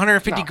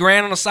 150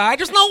 grand on the side?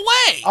 There's no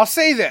way. I'll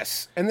say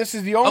this, and this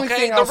is the only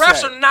thing I'll say. The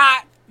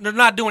refs they're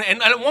not doing it.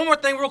 And one more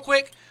thing real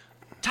quick.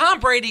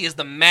 Tom Brady is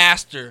the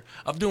master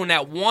of doing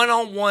that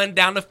one-on-one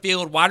down the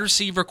field, wide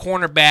receiver,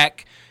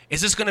 cornerback.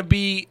 Is this going to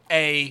be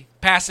a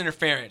pass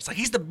interference? Like,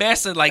 he's the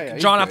best at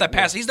drawing out that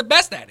pass. He's the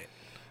best at it.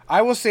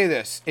 I will say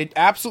this. It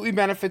absolutely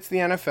benefits the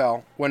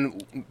NFL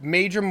when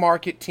major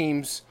market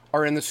teams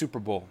are in the Super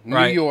Bowl.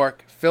 New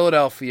York,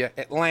 Philadelphia,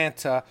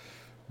 Atlanta,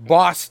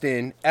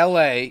 Boston,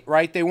 L.A.,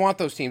 right? They want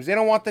those teams. They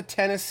don't want the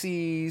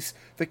Tennessees,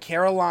 the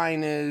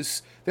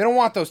Carolinas. They don't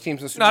want those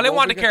teams in the Super Bowl. No, they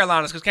want the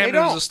Carolinas because Cam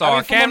Newton's a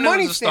star. Cam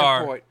Newton's a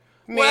star. Well,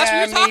 that's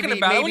what you're talking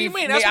about. What do you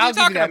mean? That's what you're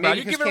talking about.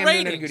 You're giving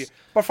ratings.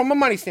 But from a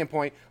money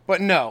standpoint,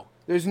 no,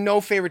 there's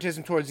no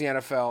favoritism towards the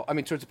NFL.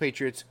 Towards the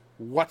Patriots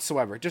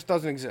whatsoever. It just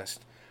doesn't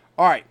exist.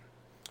 All right.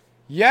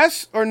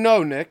 Yes or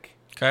no, Nick?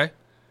 Okay.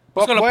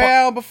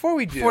 Before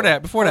we do. Before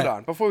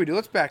that. Before we do,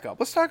 let's back up.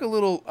 Let's talk a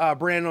little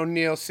Brandon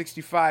O'Neal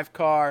 65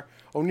 car,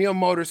 O'Neal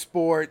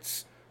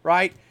Motorsports,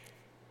 right?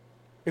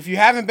 If you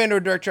haven't been to a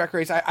dirt track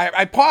race,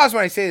 I pause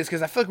when I say this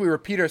because I feel like we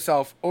repeat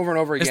ourselves over and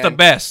over again. It's the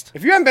best.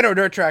 If you haven't been to a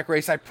dirt track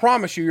race, I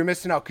promise you're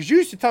missing out. Because you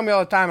used to tell me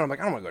all the time, and I'm like,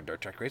 I don't want to go to a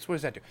dirt track race. What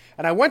does that do?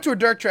 And I went to a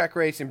dirt track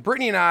race, and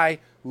Brittany and I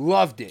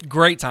loved it.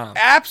 Great time.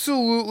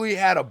 Absolutely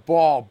had a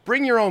ball.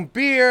 Bring your own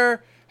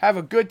beer. Have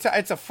a good time.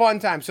 It's a fun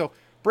time. So,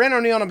 Brandon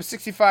O'Neill, number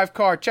 65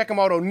 car. Check him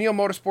out,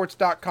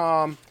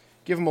 o'neillmotorsports.com.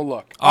 Give him a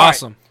look.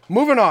 Awesome.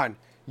 All right, moving on.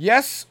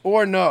 Yes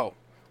or no?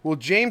 Will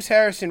James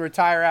Harrison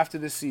retire after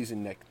this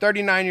season, Nick?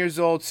 39 years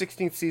old,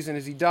 16th season.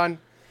 Is he done?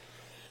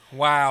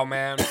 Wow,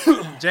 man.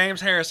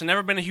 James Harrison,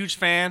 never been a huge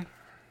fan.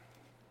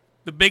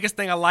 The biggest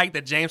thing I liked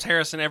that James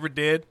Harrison ever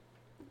did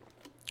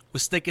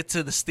was stick it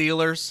to the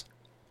Steelers.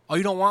 Oh,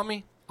 you don't want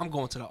me? I'm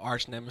going to the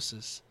arch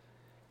nemesis.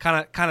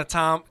 Kind of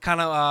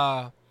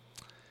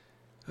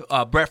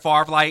Brett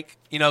Favre like,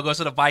 goes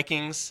to the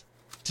Vikings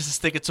just to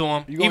stick it to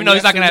him. Even though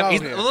he's not gonna have.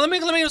 Let me.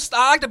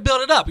 I like to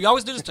build it up. You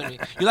always do this to me.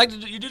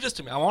 You do this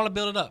to me. I want to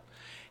build it up.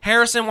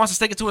 Harrison wants to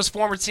stick it to his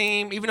former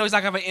team, even though he's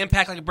not gonna have an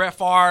impact like Brett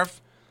Favre.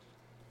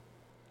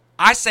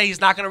 I say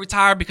he's not gonna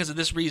retire because of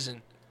this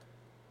reason.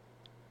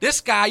 This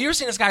guy, you ever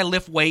seen this guy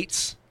lift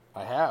weights?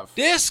 I have.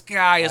 This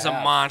guy is a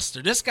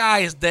monster. This guy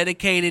is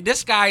dedicated.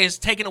 This guy is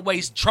taking away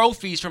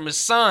trophies from his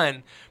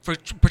son for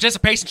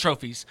participation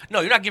trophies. No,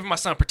 you're not giving my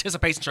son a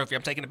participation trophy.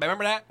 I'm taking it back.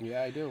 Remember that?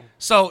 Yeah, I do.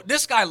 So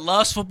this guy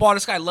loves football.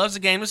 This guy loves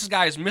the game. This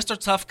guy is Mr.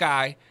 Tough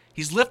Guy.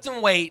 He's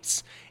lifting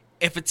weights.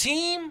 If a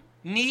team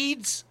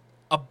needs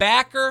a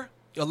backer,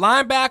 a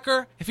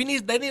linebacker, they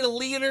need a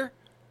leader,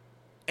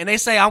 and they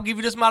say, I'll give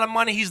you this amount of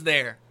money, he's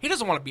there. He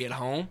doesn't want to be at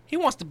home. He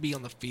wants to be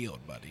on the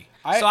field, buddy.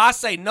 So I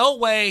say no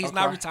way he's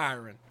not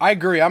retiring. I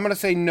agree. I'm going to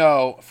say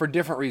no for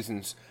different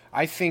reasons.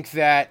 I think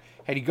that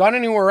had he gone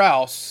anywhere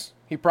else,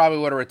 he probably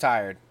would have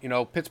retired.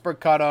 Pittsburgh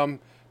cut him,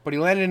 but he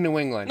landed in New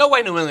England. No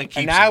way New England keeps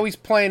him. And now he's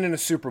playing in a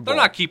Super Bowl.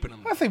 They're not keeping him.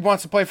 If he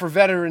wants to play for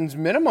veterans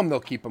minimum, they'll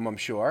keep him, I'm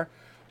sure.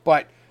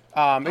 But,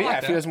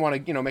 if he doesn't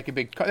want to, make a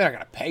big cut, they're not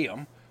going to pay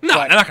him. No,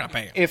 they're not going to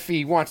pay him. If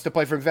he wants to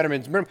play for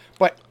veterans minimum.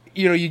 But,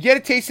 you get a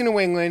taste in New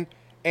England,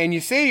 and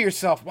you say to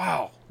yourself,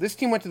 wow, this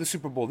team went to the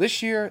Super Bowl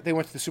this year, they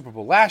went to the Super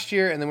Bowl last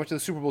year, and they went to the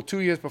Super Bowl 2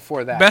 years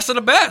before that. Best of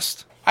the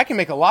best. I can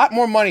make a lot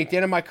more money at the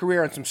end of my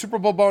career on some Super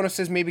Bowl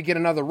bonuses, maybe get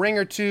another ring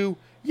or two.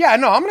 Yeah,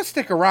 no, I'm going to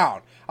stick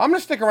around. I'm going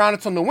to stick around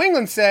until New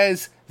England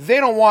says they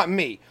don't want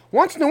me.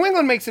 Once New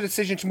England makes a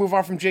decision to move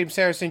on from James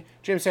Harrison,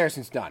 James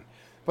Harrison's done.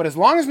 But as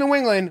long as New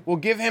England will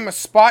give him a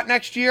spot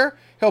next year,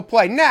 he'll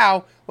play.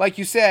 Now, like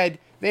you said,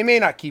 they may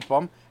not keep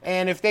him.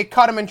 And if they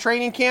cut him in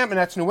training camp and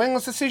that's New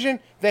England's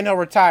decision, then he'll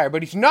retire.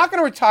 But he's not going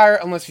to retire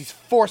unless he's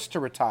forced to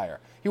retire.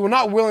 He will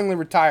not willingly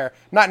retire,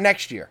 not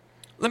next year.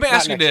 Let me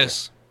ask you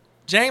this.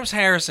 James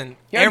Harrison,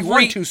 he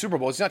won 2 Super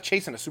Bowls. He's not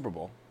chasing a Super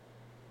Bowl.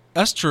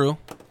 That's true.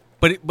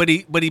 But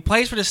he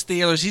plays for the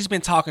Steelers. He's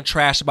been talking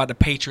trash about the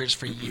Patriots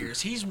for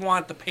years. He's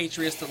wanted the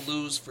Patriots to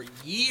lose for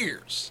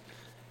years.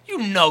 He's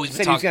been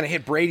talking. He was going to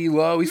hit Brady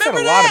low. He said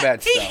a lot of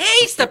bad stuff. He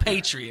hates the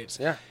Patriots.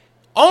 Yeah.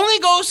 Only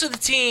goes to the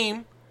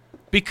team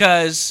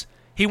because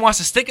he wants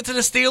to stick it to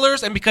the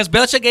Steelers and because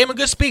Belichick gave him a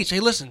good speech.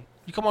 Hey, listen,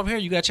 you come over here,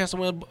 you got a chance to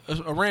win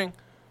a ring.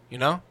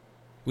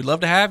 We'd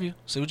love to have you.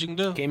 See what you can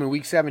do. Came in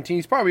week 17.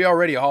 He's probably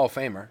already a Hall of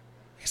Famer.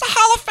 He's a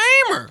Hall of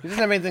Famer. He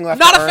doesn't have anything left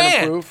not to a earn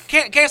fan. or prove.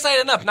 Can't say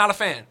it enough. Not a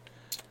fan.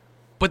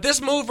 But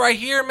this move right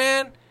here,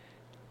 man,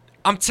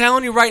 I'm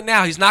telling you right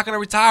now, he's not going to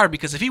retire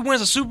because if he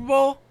wins a Super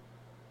Bowl,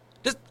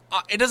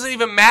 it doesn't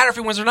even matter if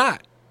he wins or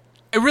not.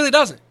 It really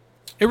doesn't.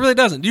 It really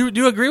doesn't. Do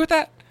you agree with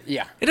that?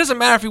 Yeah. It doesn't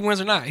matter if he wins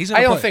or not.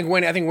 I don't think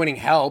winning. I think winning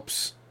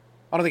helps.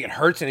 I don't think it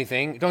hurts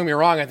anything. Don't get me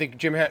wrong. I think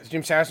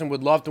James Harrison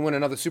would love to win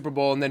another Super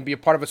Bowl and then be a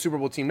part of a Super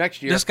Bowl team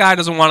next year. This guy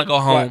doesn't want to go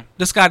home. What?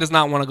 This guy does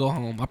not want to go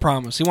home. I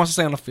promise. He wants to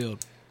stay on the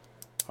field.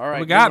 All right.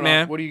 What we got,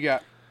 man? What do you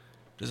got?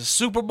 Does a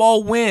Super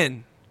Bowl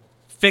win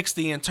fix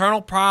the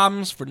internal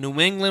problems for New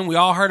England? We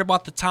all heard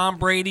about the Tom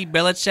Brady,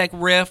 Belichick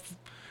riff.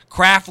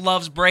 Kraft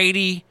loves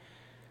Brady.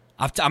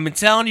 I've been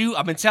telling you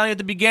at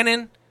the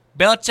beginning,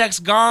 Belichick's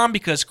gone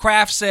because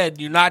Kraft said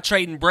you're not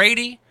trading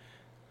Brady.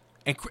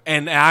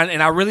 And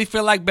I really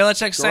feel like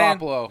Belichick's saying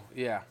Garoppolo,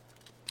 yeah,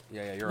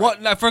 you're right.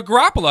 Well, for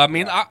Garoppolo, I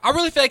mean, I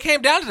really feel it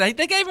came down to that.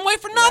 They gave him away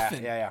for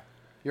nothing. Yeah,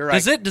 you're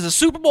right. Does a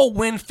Super Bowl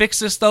win fix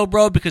this though,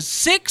 bro? Because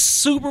 6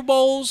 Super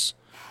Bowls,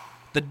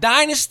 the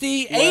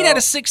dynasty, 8 out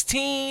of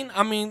 16.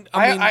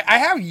 I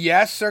have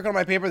yes circled on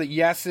my paper that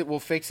yes it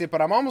will fix it,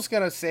 but I'm almost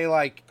gonna say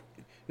like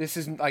this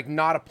is like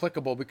not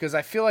applicable because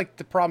I feel like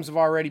the problems have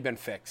already been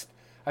fixed.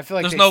 I feel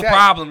like there's no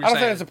problem. I don't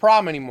think there's a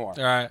problem anymore.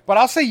 All right. But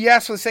I'll say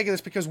yes for the sake of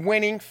this because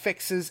winning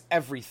fixes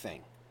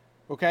everything.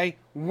 Okay?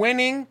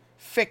 Winning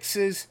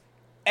fixes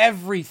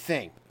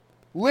everything.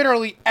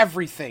 Literally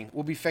everything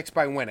will be fixed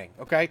by winning.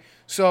 Okay?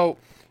 So,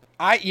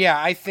 I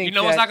think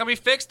what's not going to be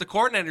fixed? The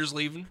coordinator's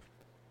leaving.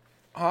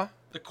 Huh?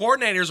 The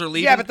coordinators are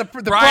leaving. Yeah, but the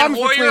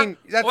problems between...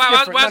 That's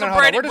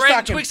different.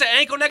 Brady tweaks an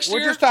ankle next year?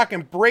 We're just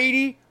talking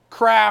Brady,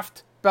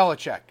 Kraft,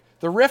 Belichick.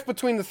 The rift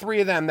between the three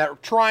of them,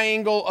 that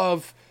triangle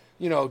of...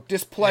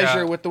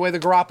 displeasure with the way the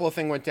Garoppolo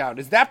thing went down.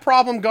 Is that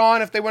problem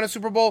gone if they win a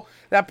Super Bowl?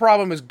 That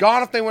problem is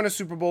gone if they win a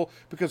Super Bowl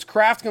because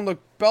Kraft can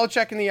look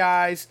Belichick in the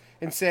eyes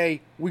and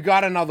say, we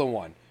got another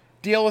one.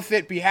 Deal with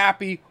it. Be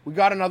happy. We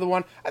got another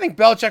one. I think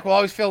Belichick will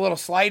always feel a little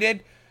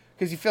slighted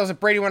because he feels that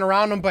Brady went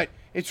around him, but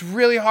it's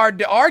really hard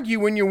to argue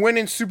when you're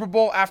winning Super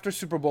Bowl after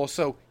Super Bowl.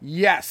 So,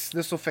 yes,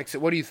 this will fix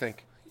it. What do you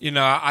think?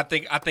 I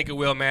think it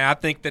will, man. I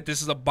think that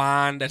this is a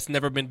bond that's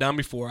never been done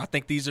before. I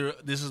think this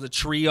is a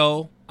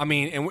trio. I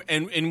mean,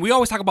 and we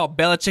always talk about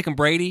Belichick and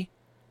Brady.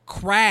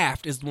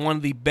 Kraft is one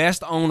of the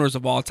best owners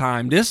of all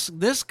time. This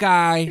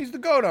guy, he's the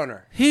GOAT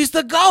owner. He's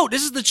the GOAT.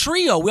 This is the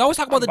trio. We always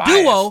talk about the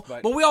duo,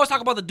 but we always talk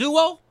about the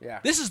duo.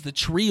 Yeah. This is the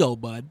trio,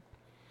 bud.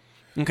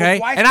 Okay?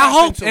 Well, and I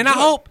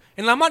hope,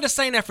 and I'm not just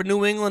saying that for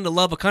New England to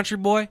love a country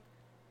boy,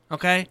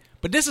 okay?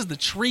 But this is the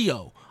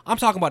trio. I'm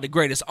talking about the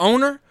greatest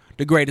owner,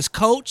 the greatest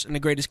coach, and the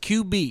greatest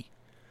QB.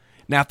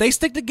 Now, if they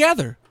stick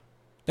together,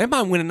 they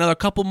might win another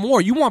couple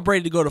more. You want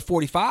Brady to go to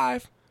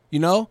 45,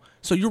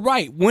 So you're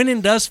right.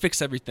 Winning does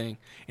fix everything.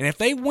 And if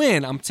they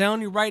win, I'm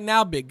telling you right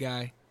now, big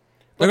guy,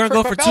 they're going to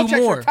go for two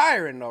more. Belichick's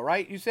retiring, though,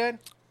 right? You said?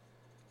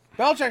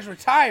 Belichick's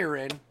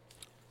retiring.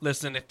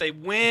 Listen, if they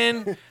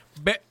win,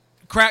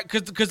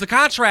 because the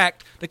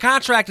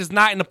contract is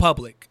not in the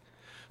public.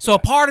 So a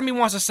part of me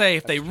wants to say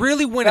if they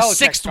really win a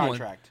sixth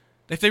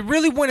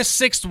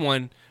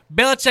one,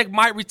 Belichick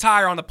might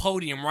retire on the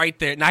podium right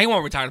there. Now he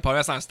won't retire on the podium.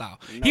 That's not his style.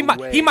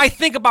 He might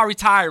think about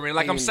retiring,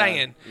 like I'm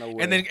saying,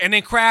 and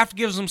then Kraft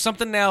gives him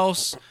something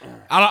else.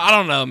 I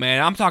don't know,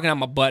 man. I'm talking out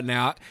my butt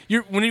now.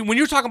 When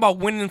you're talking about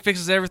winning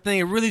fixes everything,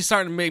 it really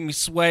starting to make me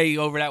sway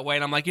over that way.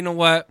 And I'm like, you know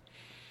what?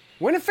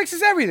 Winning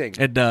fixes everything.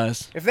 It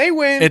does. If they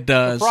win, it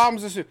does. The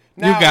problems are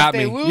now. You got if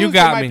they me. lose, You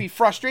got there me. might be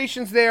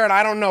frustrations there, and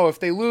I don't know if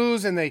they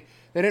lose and they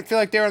didn't feel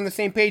like they were on the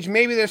same page.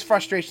 Maybe there's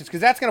frustrations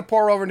because that's going to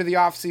pour over into the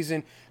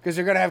offseason because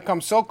they're going to have come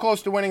so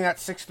close to winning that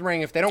sixth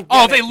ring. If they don't,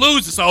 if they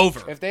lose, it's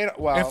over. If they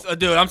don't,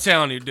 dude, I'm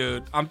telling you,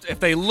 dude. If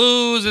they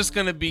lose, it's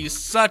going to be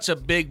such a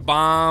big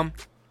bomb.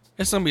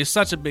 It's going to be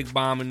such a big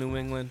bomb in New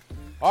England.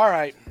 All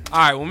right.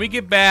 When we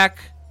get back,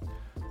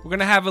 we're going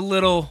to have a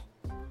little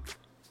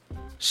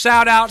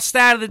shout out,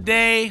 stat of the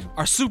day,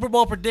 our Super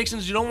Bowl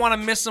predictions. You don't want to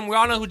miss them. We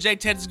all know who J.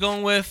 Ted is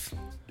going with.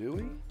 Do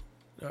we?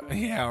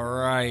 Yeah,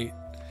 right.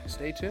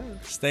 Stay tuned.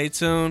 Stay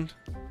tuned.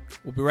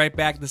 We'll be right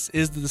back. This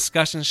is the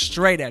discussion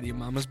straight out of your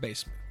mama's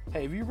basement.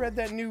 Hey, have you read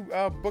that new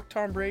book,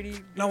 Tom Brady?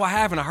 No, I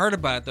haven't. I heard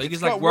about it, though.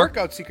 It's got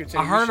workout secrets.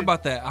 I heard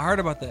about that.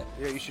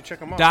 Yeah, you should check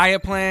them out.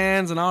 Diet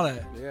plans and all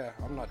that. Yeah,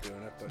 I'm not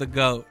doing it. But. The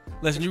GOAT.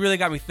 Listen, you really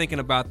got me thinking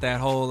about that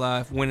whole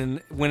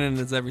winning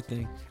is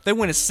everything. If they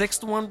win a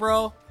sixth one,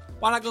 bro,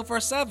 why not go for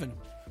a 7?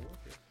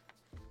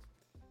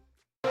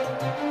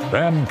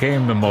 Then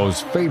came the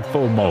most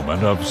fateful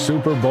moment of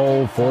Super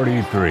Bowl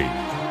 43.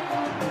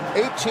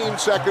 18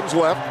 seconds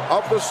left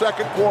of the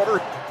second quarter.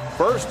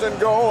 First and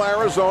goal,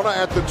 Arizona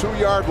at the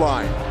 2-yard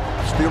line.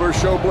 Steelers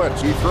show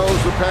blitz. He throws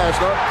the pass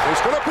up.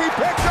 It's going to be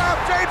picked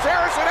up. James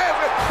Harrison has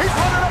it. He's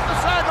running up the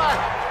sideline.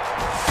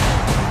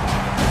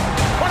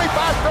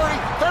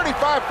 25-30,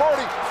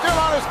 35-40. Still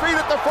on his feet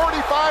at the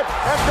 45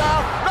 and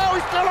down. No,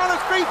 he's still on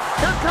his feet.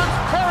 Here comes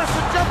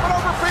Harrison jumping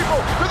over people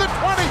to the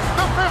 20,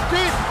 the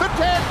 15, the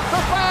 10,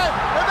 the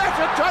 5, and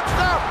that's a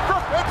touchdown for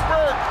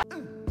Pittsburgh.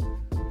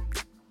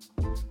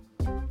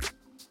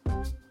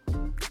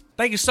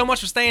 Thank you so much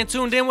for staying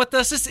tuned in with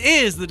us. This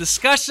is The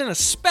Discussion, a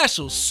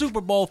special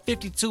Super Bowl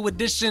 52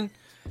 edition.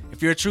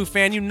 If you're a true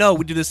fan, you know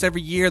we do this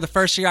every year. The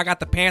first year I got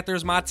the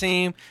Panthers, my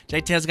team.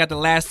 JT's got the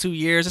last 2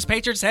 years. It's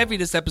Patriots heavy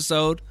this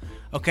episode.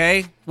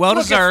 Okay?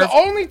 Well-deserved. It's the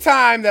only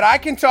time that I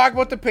can talk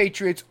about the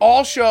Patriots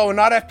all show and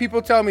not have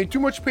people tell me too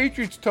much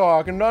Patriots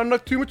talk and not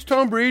enough, too much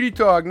Tom Brady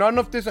talk, not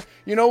enough this.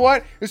 You know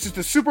what? This is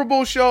the Super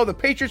Bowl show. The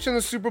Patriots in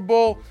the Super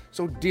Bowl,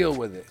 so deal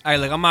with it. Hey,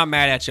 look, I'm not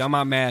mad at you.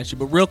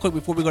 But real quick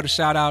before we go to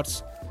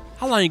shout-outs,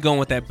 how long are you going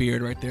with that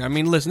beard right there? I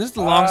mean, listen, this is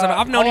the longest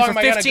I've known you for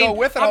 15. How long am I going to go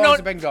with it? How long has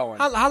it been going?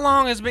 How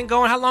long has it been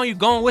going? How long are you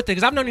going with it?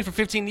 Because I've known you for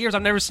 15 years.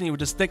 I've never seen you with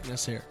this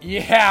thickness here.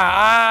 Yeah,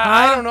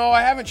 I don't know.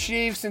 I haven't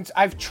shaved since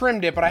I've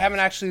trimmed it, but I haven't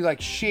actually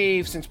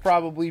shaved since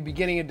probably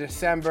beginning of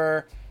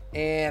December.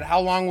 And how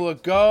long will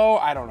it go?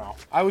 I don't know.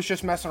 I was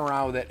just messing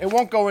around with it. It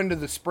won't go into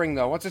the spring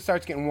though. Once it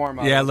starts getting warm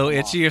out. Yeah, a little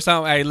itchy or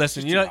something. Hey,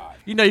 listen, you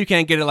know you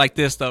can't get it like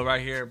this though,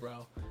 right here,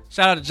 bro.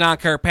 Shout out to John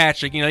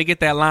Kirkpatrick. You get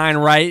that line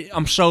right.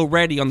 I'm so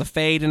ready on the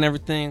fade and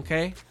everything.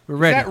 Okay, we're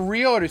ready. Is that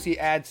real, or does he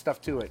add stuff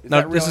to it? Is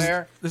that real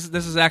hair? This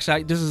is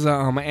actually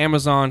an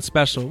Amazon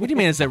special. What do you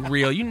mean? Is that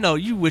real?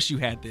 You wish you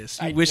had this.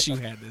 You wish you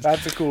had this.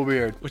 That's a cool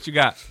beard. What you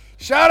got?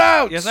 Shout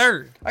out. Yes,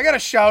 sir. I got a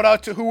shout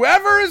out to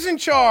whoever is in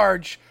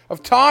charge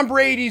of Tom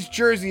Brady's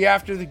jersey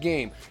after the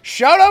game.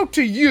 Shout out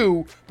to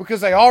you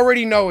because I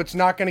already know it's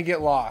not going to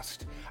get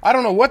lost. I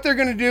don't know what they're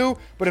going to do,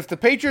 but if the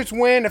Patriots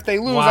win, if they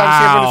lose,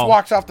 obviously everyone just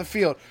walks off the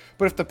field.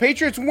 But if the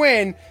Patriots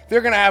win,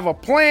 they're going to have a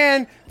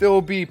plan. There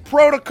will be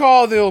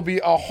protocol. There will be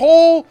a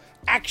whole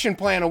action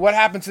plan of what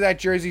happens to that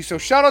jersey. So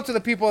shout out to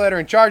the people that are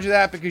in charge of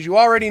that because you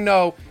already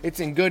know it's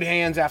in good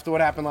hands after what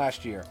happened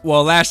last year.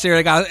 Well, last year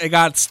it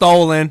got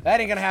stolen. That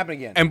ain't going to happen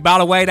again. And by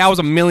the way, that was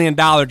 $1 million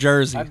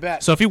jersey. I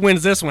bet. So if he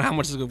wins this one, how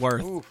much is it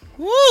worth? Oof.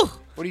 Woo!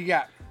 What do you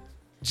got?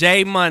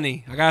 J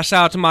Money. I got to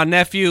shout out to my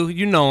nephew.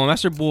 You know him.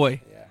 That's your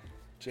boy.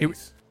 Yeah.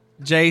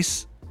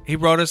 Jace, he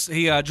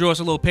drew us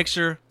a little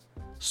picture.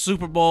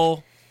 Super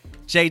Bowl.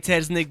 J.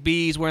 Ted's Nick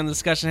Beez wearing the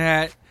discussion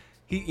hat.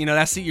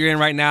 That seat you're in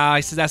right now.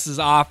 He says that's his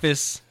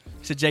office.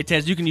 He said, J.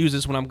 Ted's, you can use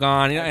this when I'm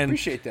gone. I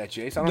appreciate that,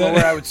 Jace. I don't know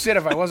where I would sit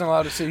if I wasn't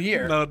allowed to sit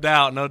here. No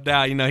doubt.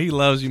 He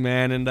loves you,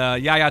 man.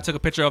 And Yaya took a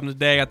picture of him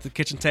today at the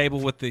kitchen table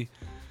with the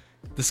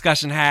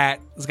discussion hat.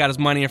 He's got his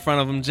money in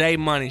front of him. J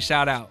Money,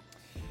 shout out.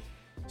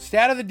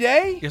 Stat of the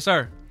day? Yes,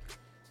 sir.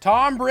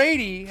 Tom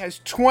Brady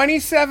has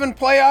 27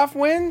 playoff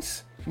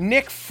wins.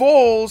 Nick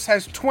Foles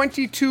has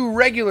 22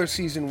 regular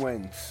season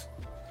wins.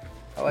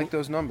 I like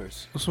those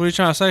numbers. So what are you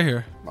trying to say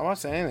here? I'm not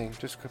saying anything.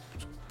 Just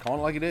calling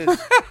it like it is.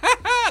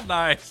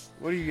 Nice.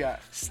 What do you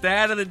got?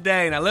 Stat of the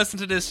day. Now listen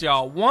to this,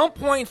 y'all.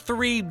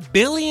 1.3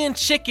 billion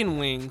chicken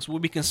wings will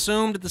be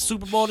consumed at the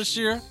Super Bowl this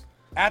year.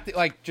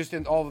 Just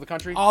in all over the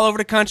country? All over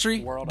the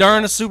country.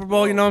 During the Super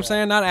Bowl, you know what I'm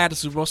saying? Not at the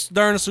Super Bowl.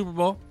 During the Super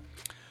Bowl.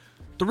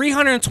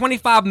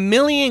 325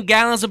 million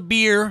gallons of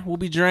beer will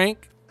be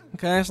drank.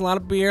 Okay, that's a lot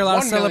of beer, a lot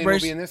of celebration. 1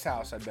 million will be in this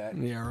house, I bet.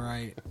 Yeah,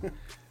 right.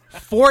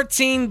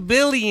 14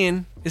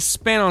 billion is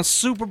spent on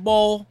Super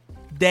Bowl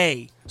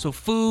day. So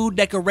food,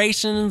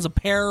 decorations,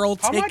 apparel,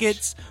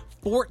 tickets. Much?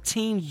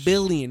 14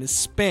 billion is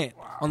spent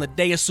on the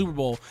day of Super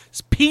Bowl.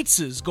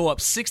 Pizzas go up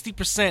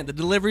 60%. The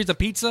deliveries of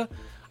pizza.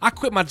 I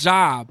quit my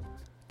job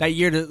that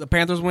year the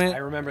Panthers went. I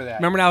remember that.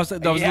 Remember that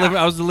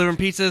I was delivering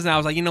pizzas, and I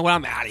was like, you know what?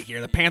 I'm out of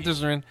here. The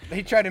Panthers are in.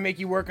 They tried to make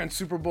you work on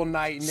Super Bowl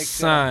night, and Nick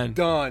said, I'm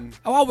done.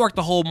 Oh, I worked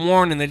the whole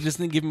morning. They just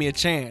didn't give me a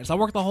chance. I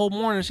worked the whole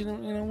morning. She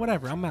didn't,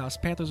 whatever. I'm out. It's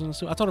Panthers in the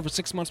Super. I told her for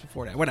 6 months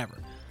before that. Whatever.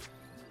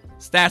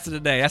 Stats of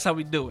the day. That's how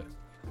we do it.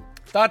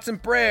 Thoughts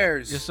and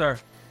prayers. Yes, sir.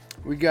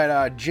 We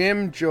got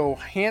Jim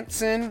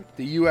Johansson,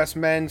 the U.S.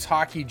 men's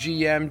hockey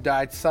GM,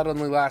 died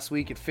suddenly last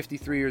week at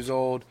 53 years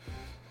old.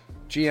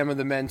 GM of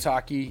the men's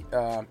hockey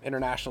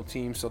international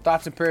team. So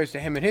thoughts and prayers to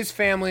him and his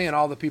family and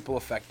all the people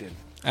affected.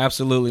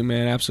 Absolutely,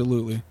 man.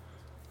 Absolutely.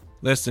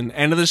 Listen,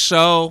 end of the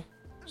show.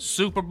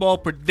 Super Bowl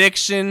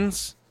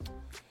predictions.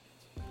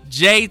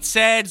 Jade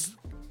says,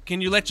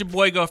 can you let your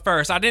boy go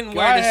first? I didn't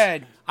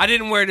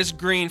wear this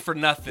green for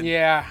nothing.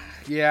 Yeah,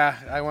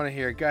 I want to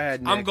hear it. Go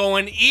ahead, Nick. I'm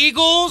going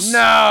Eagles.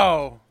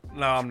 No,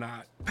 I'm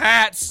not.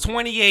 Pats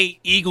 28,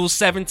 Eagles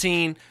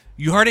 17.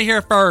 You heard it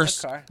here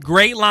first. Okay.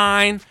 Great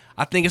line.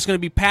 I think it's going to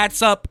be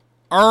Pats up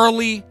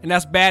early, and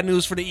that's bad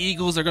news for the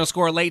Eagles. They're going to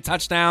score a late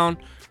touchdown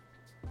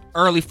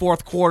early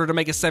fourth quarter to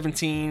make it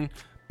 17.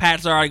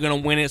 Pats are already going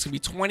to win it. It's going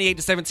to be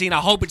 28-17. I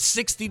hope it's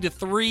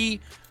 60-3,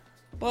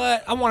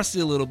 but I want to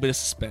see a little bit of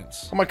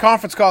suspense. On my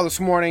conference call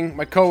this morning,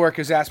 my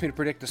coworkers asked me to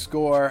predict the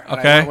score. And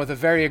I went with a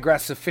very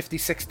aggressive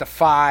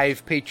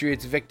 56-5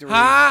 Patriots victory.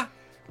 Huh?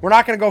 We're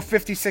not going to go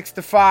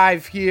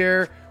 56-5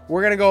 here.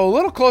 We're going to go a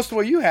little close to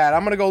what you had.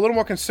 I'm going to go a little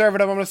more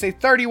conservative. I'm going to say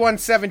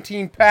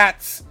 31-17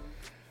 Pats.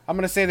 I'm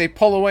going to say they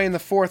pull away in the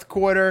fourth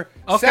quarter.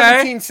 Okay.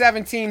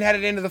 17-17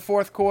 headed into the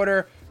fourth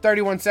quarter.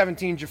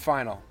 31-17 is your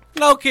final.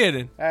 No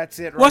kidding. That's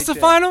it right What's the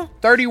there. final?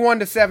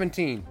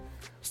 31-17.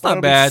 It's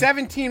not bad.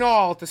 17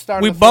 all at the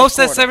start of the fourth quarter. We both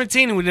said quarter.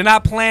 17, and we did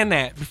not plan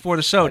that before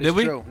the show, did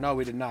we? True. No,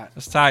 we did not.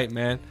 That's tight,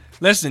 man.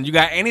 Listen, you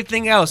got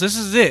anything else? This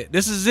is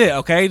it,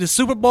 okay? The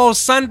Super Bowl is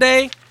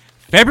Sunday,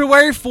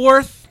 February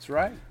 4th. That's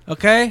right.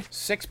 Okay?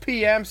 6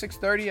 p.m.,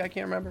 6:30, I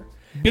can't remember.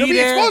 It'll be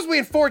it's supposed to be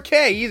in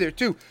 4K either,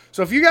 too.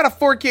 So if you got a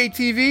 4K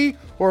TV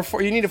or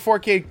you need a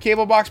 4K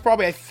cable box,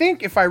 probably, I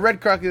think if I read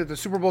correctly that the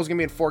Super Bowl is going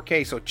to be in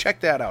 4K, so check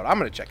that out. I'm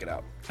going to check it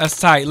out. That's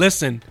tight.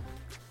 Listen,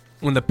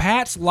 when the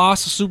Pats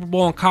lost the Super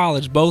Bowl in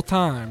college both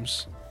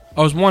times, it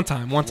was one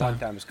time. One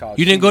time is college.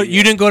 You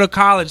didn't go to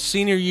college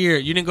senior year.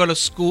 You didn't go to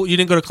school. You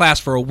didn't go to class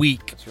for a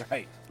week. That's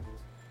right.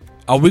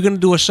 Are we going to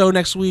do a show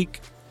next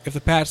week if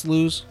the Pats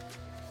lose?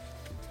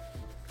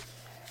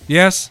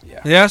 Yes?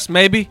 Yeah. Yes?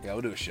 Maybe? Yeah,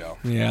 we'll do a show.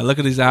 Yeah, look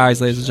at these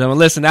eyes, ladies and gentlemen.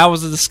 Listen, that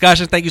was the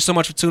discussion. Thank you so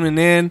much for tuning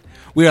in.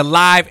 We are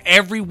live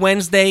every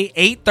Wednesday,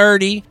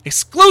 8:30,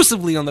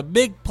 exclusively on the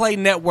Big Play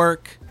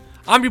Network.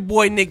 I'm your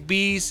boy, Nick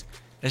Beez.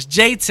 That's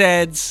J.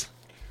 Ted's.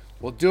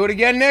 We'll do it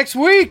again next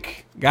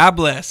week. God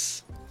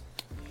bless.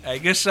 Hey,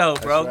 good show,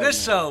 bro. Good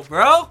show,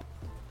 bro.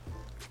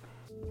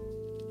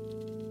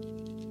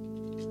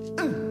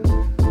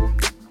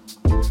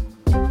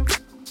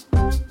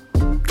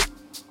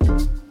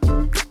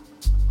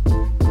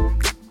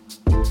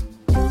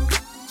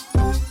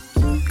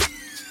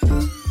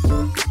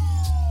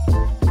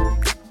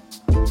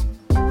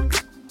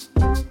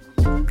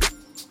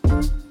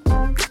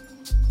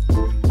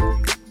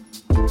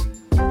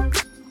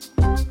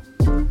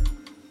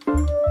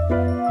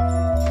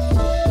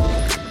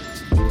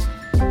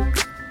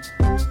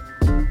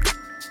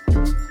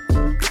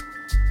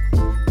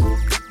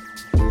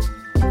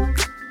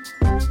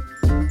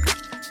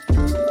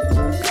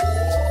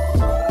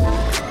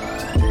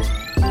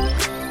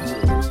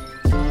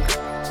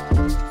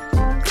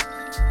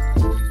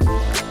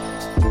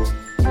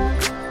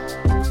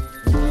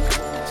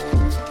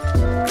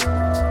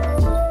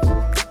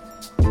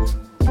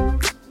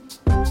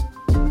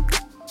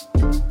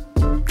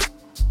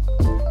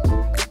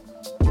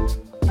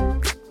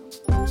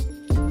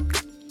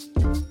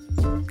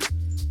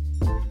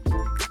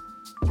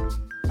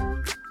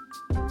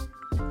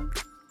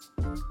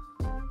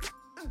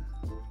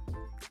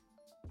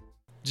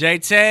 J.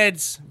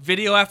 Ted's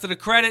video after the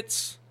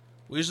credits.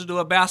 We usually do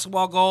a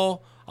basketball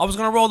goal. I was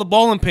going to roll the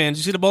bowling pins.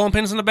 You see the bowling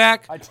pins in the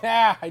back?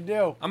 Yeah, I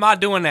do. I'm not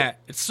doing that.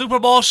 It's Super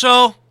Bowl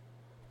show.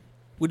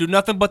 We do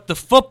nothing but the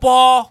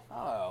football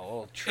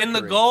in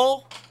the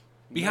goal.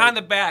 Behind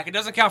the back. It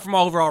doesn't count for my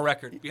overall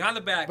record. Behind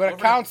the back. But it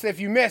counts if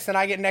you miss and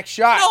I get next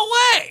shot. No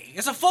way.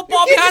 It's a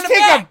football You can't behind the just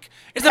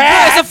take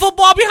back. It's a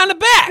football behind the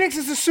back. This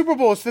is the Super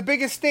Bowl. It's the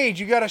biggest stage.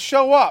 You got to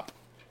show up.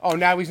 Oh,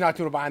 now he's not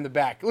doing it behind the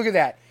back. Look at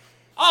that.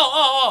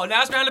 Oh,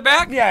 now it's behind the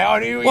back? Yeah.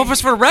 Well, if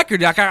it's for the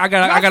record, I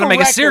gotta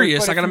make it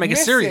serious. I gotta make it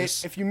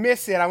serious. If you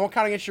miss it, I won't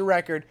count against your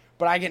record,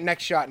 but I get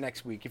next shot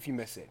next week if you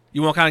miss it.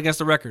 You won't count against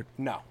the record?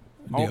 No.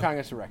 I won't count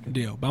against the record.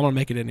 Deal. But I'm gonna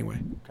make it anyway.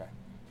 Okay.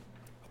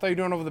 I thought you were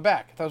doing over the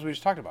back. I thought that was what we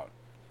just talked about.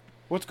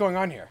 What's going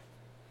on here?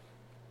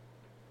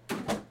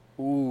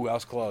 Ooh, that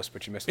was close,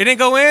 but you missed it. It didn't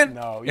go in?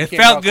 No. It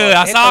felt good.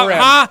 I saw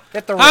it.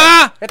 Hit the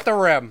rim. Hit the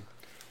rim.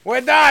 We're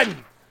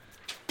done.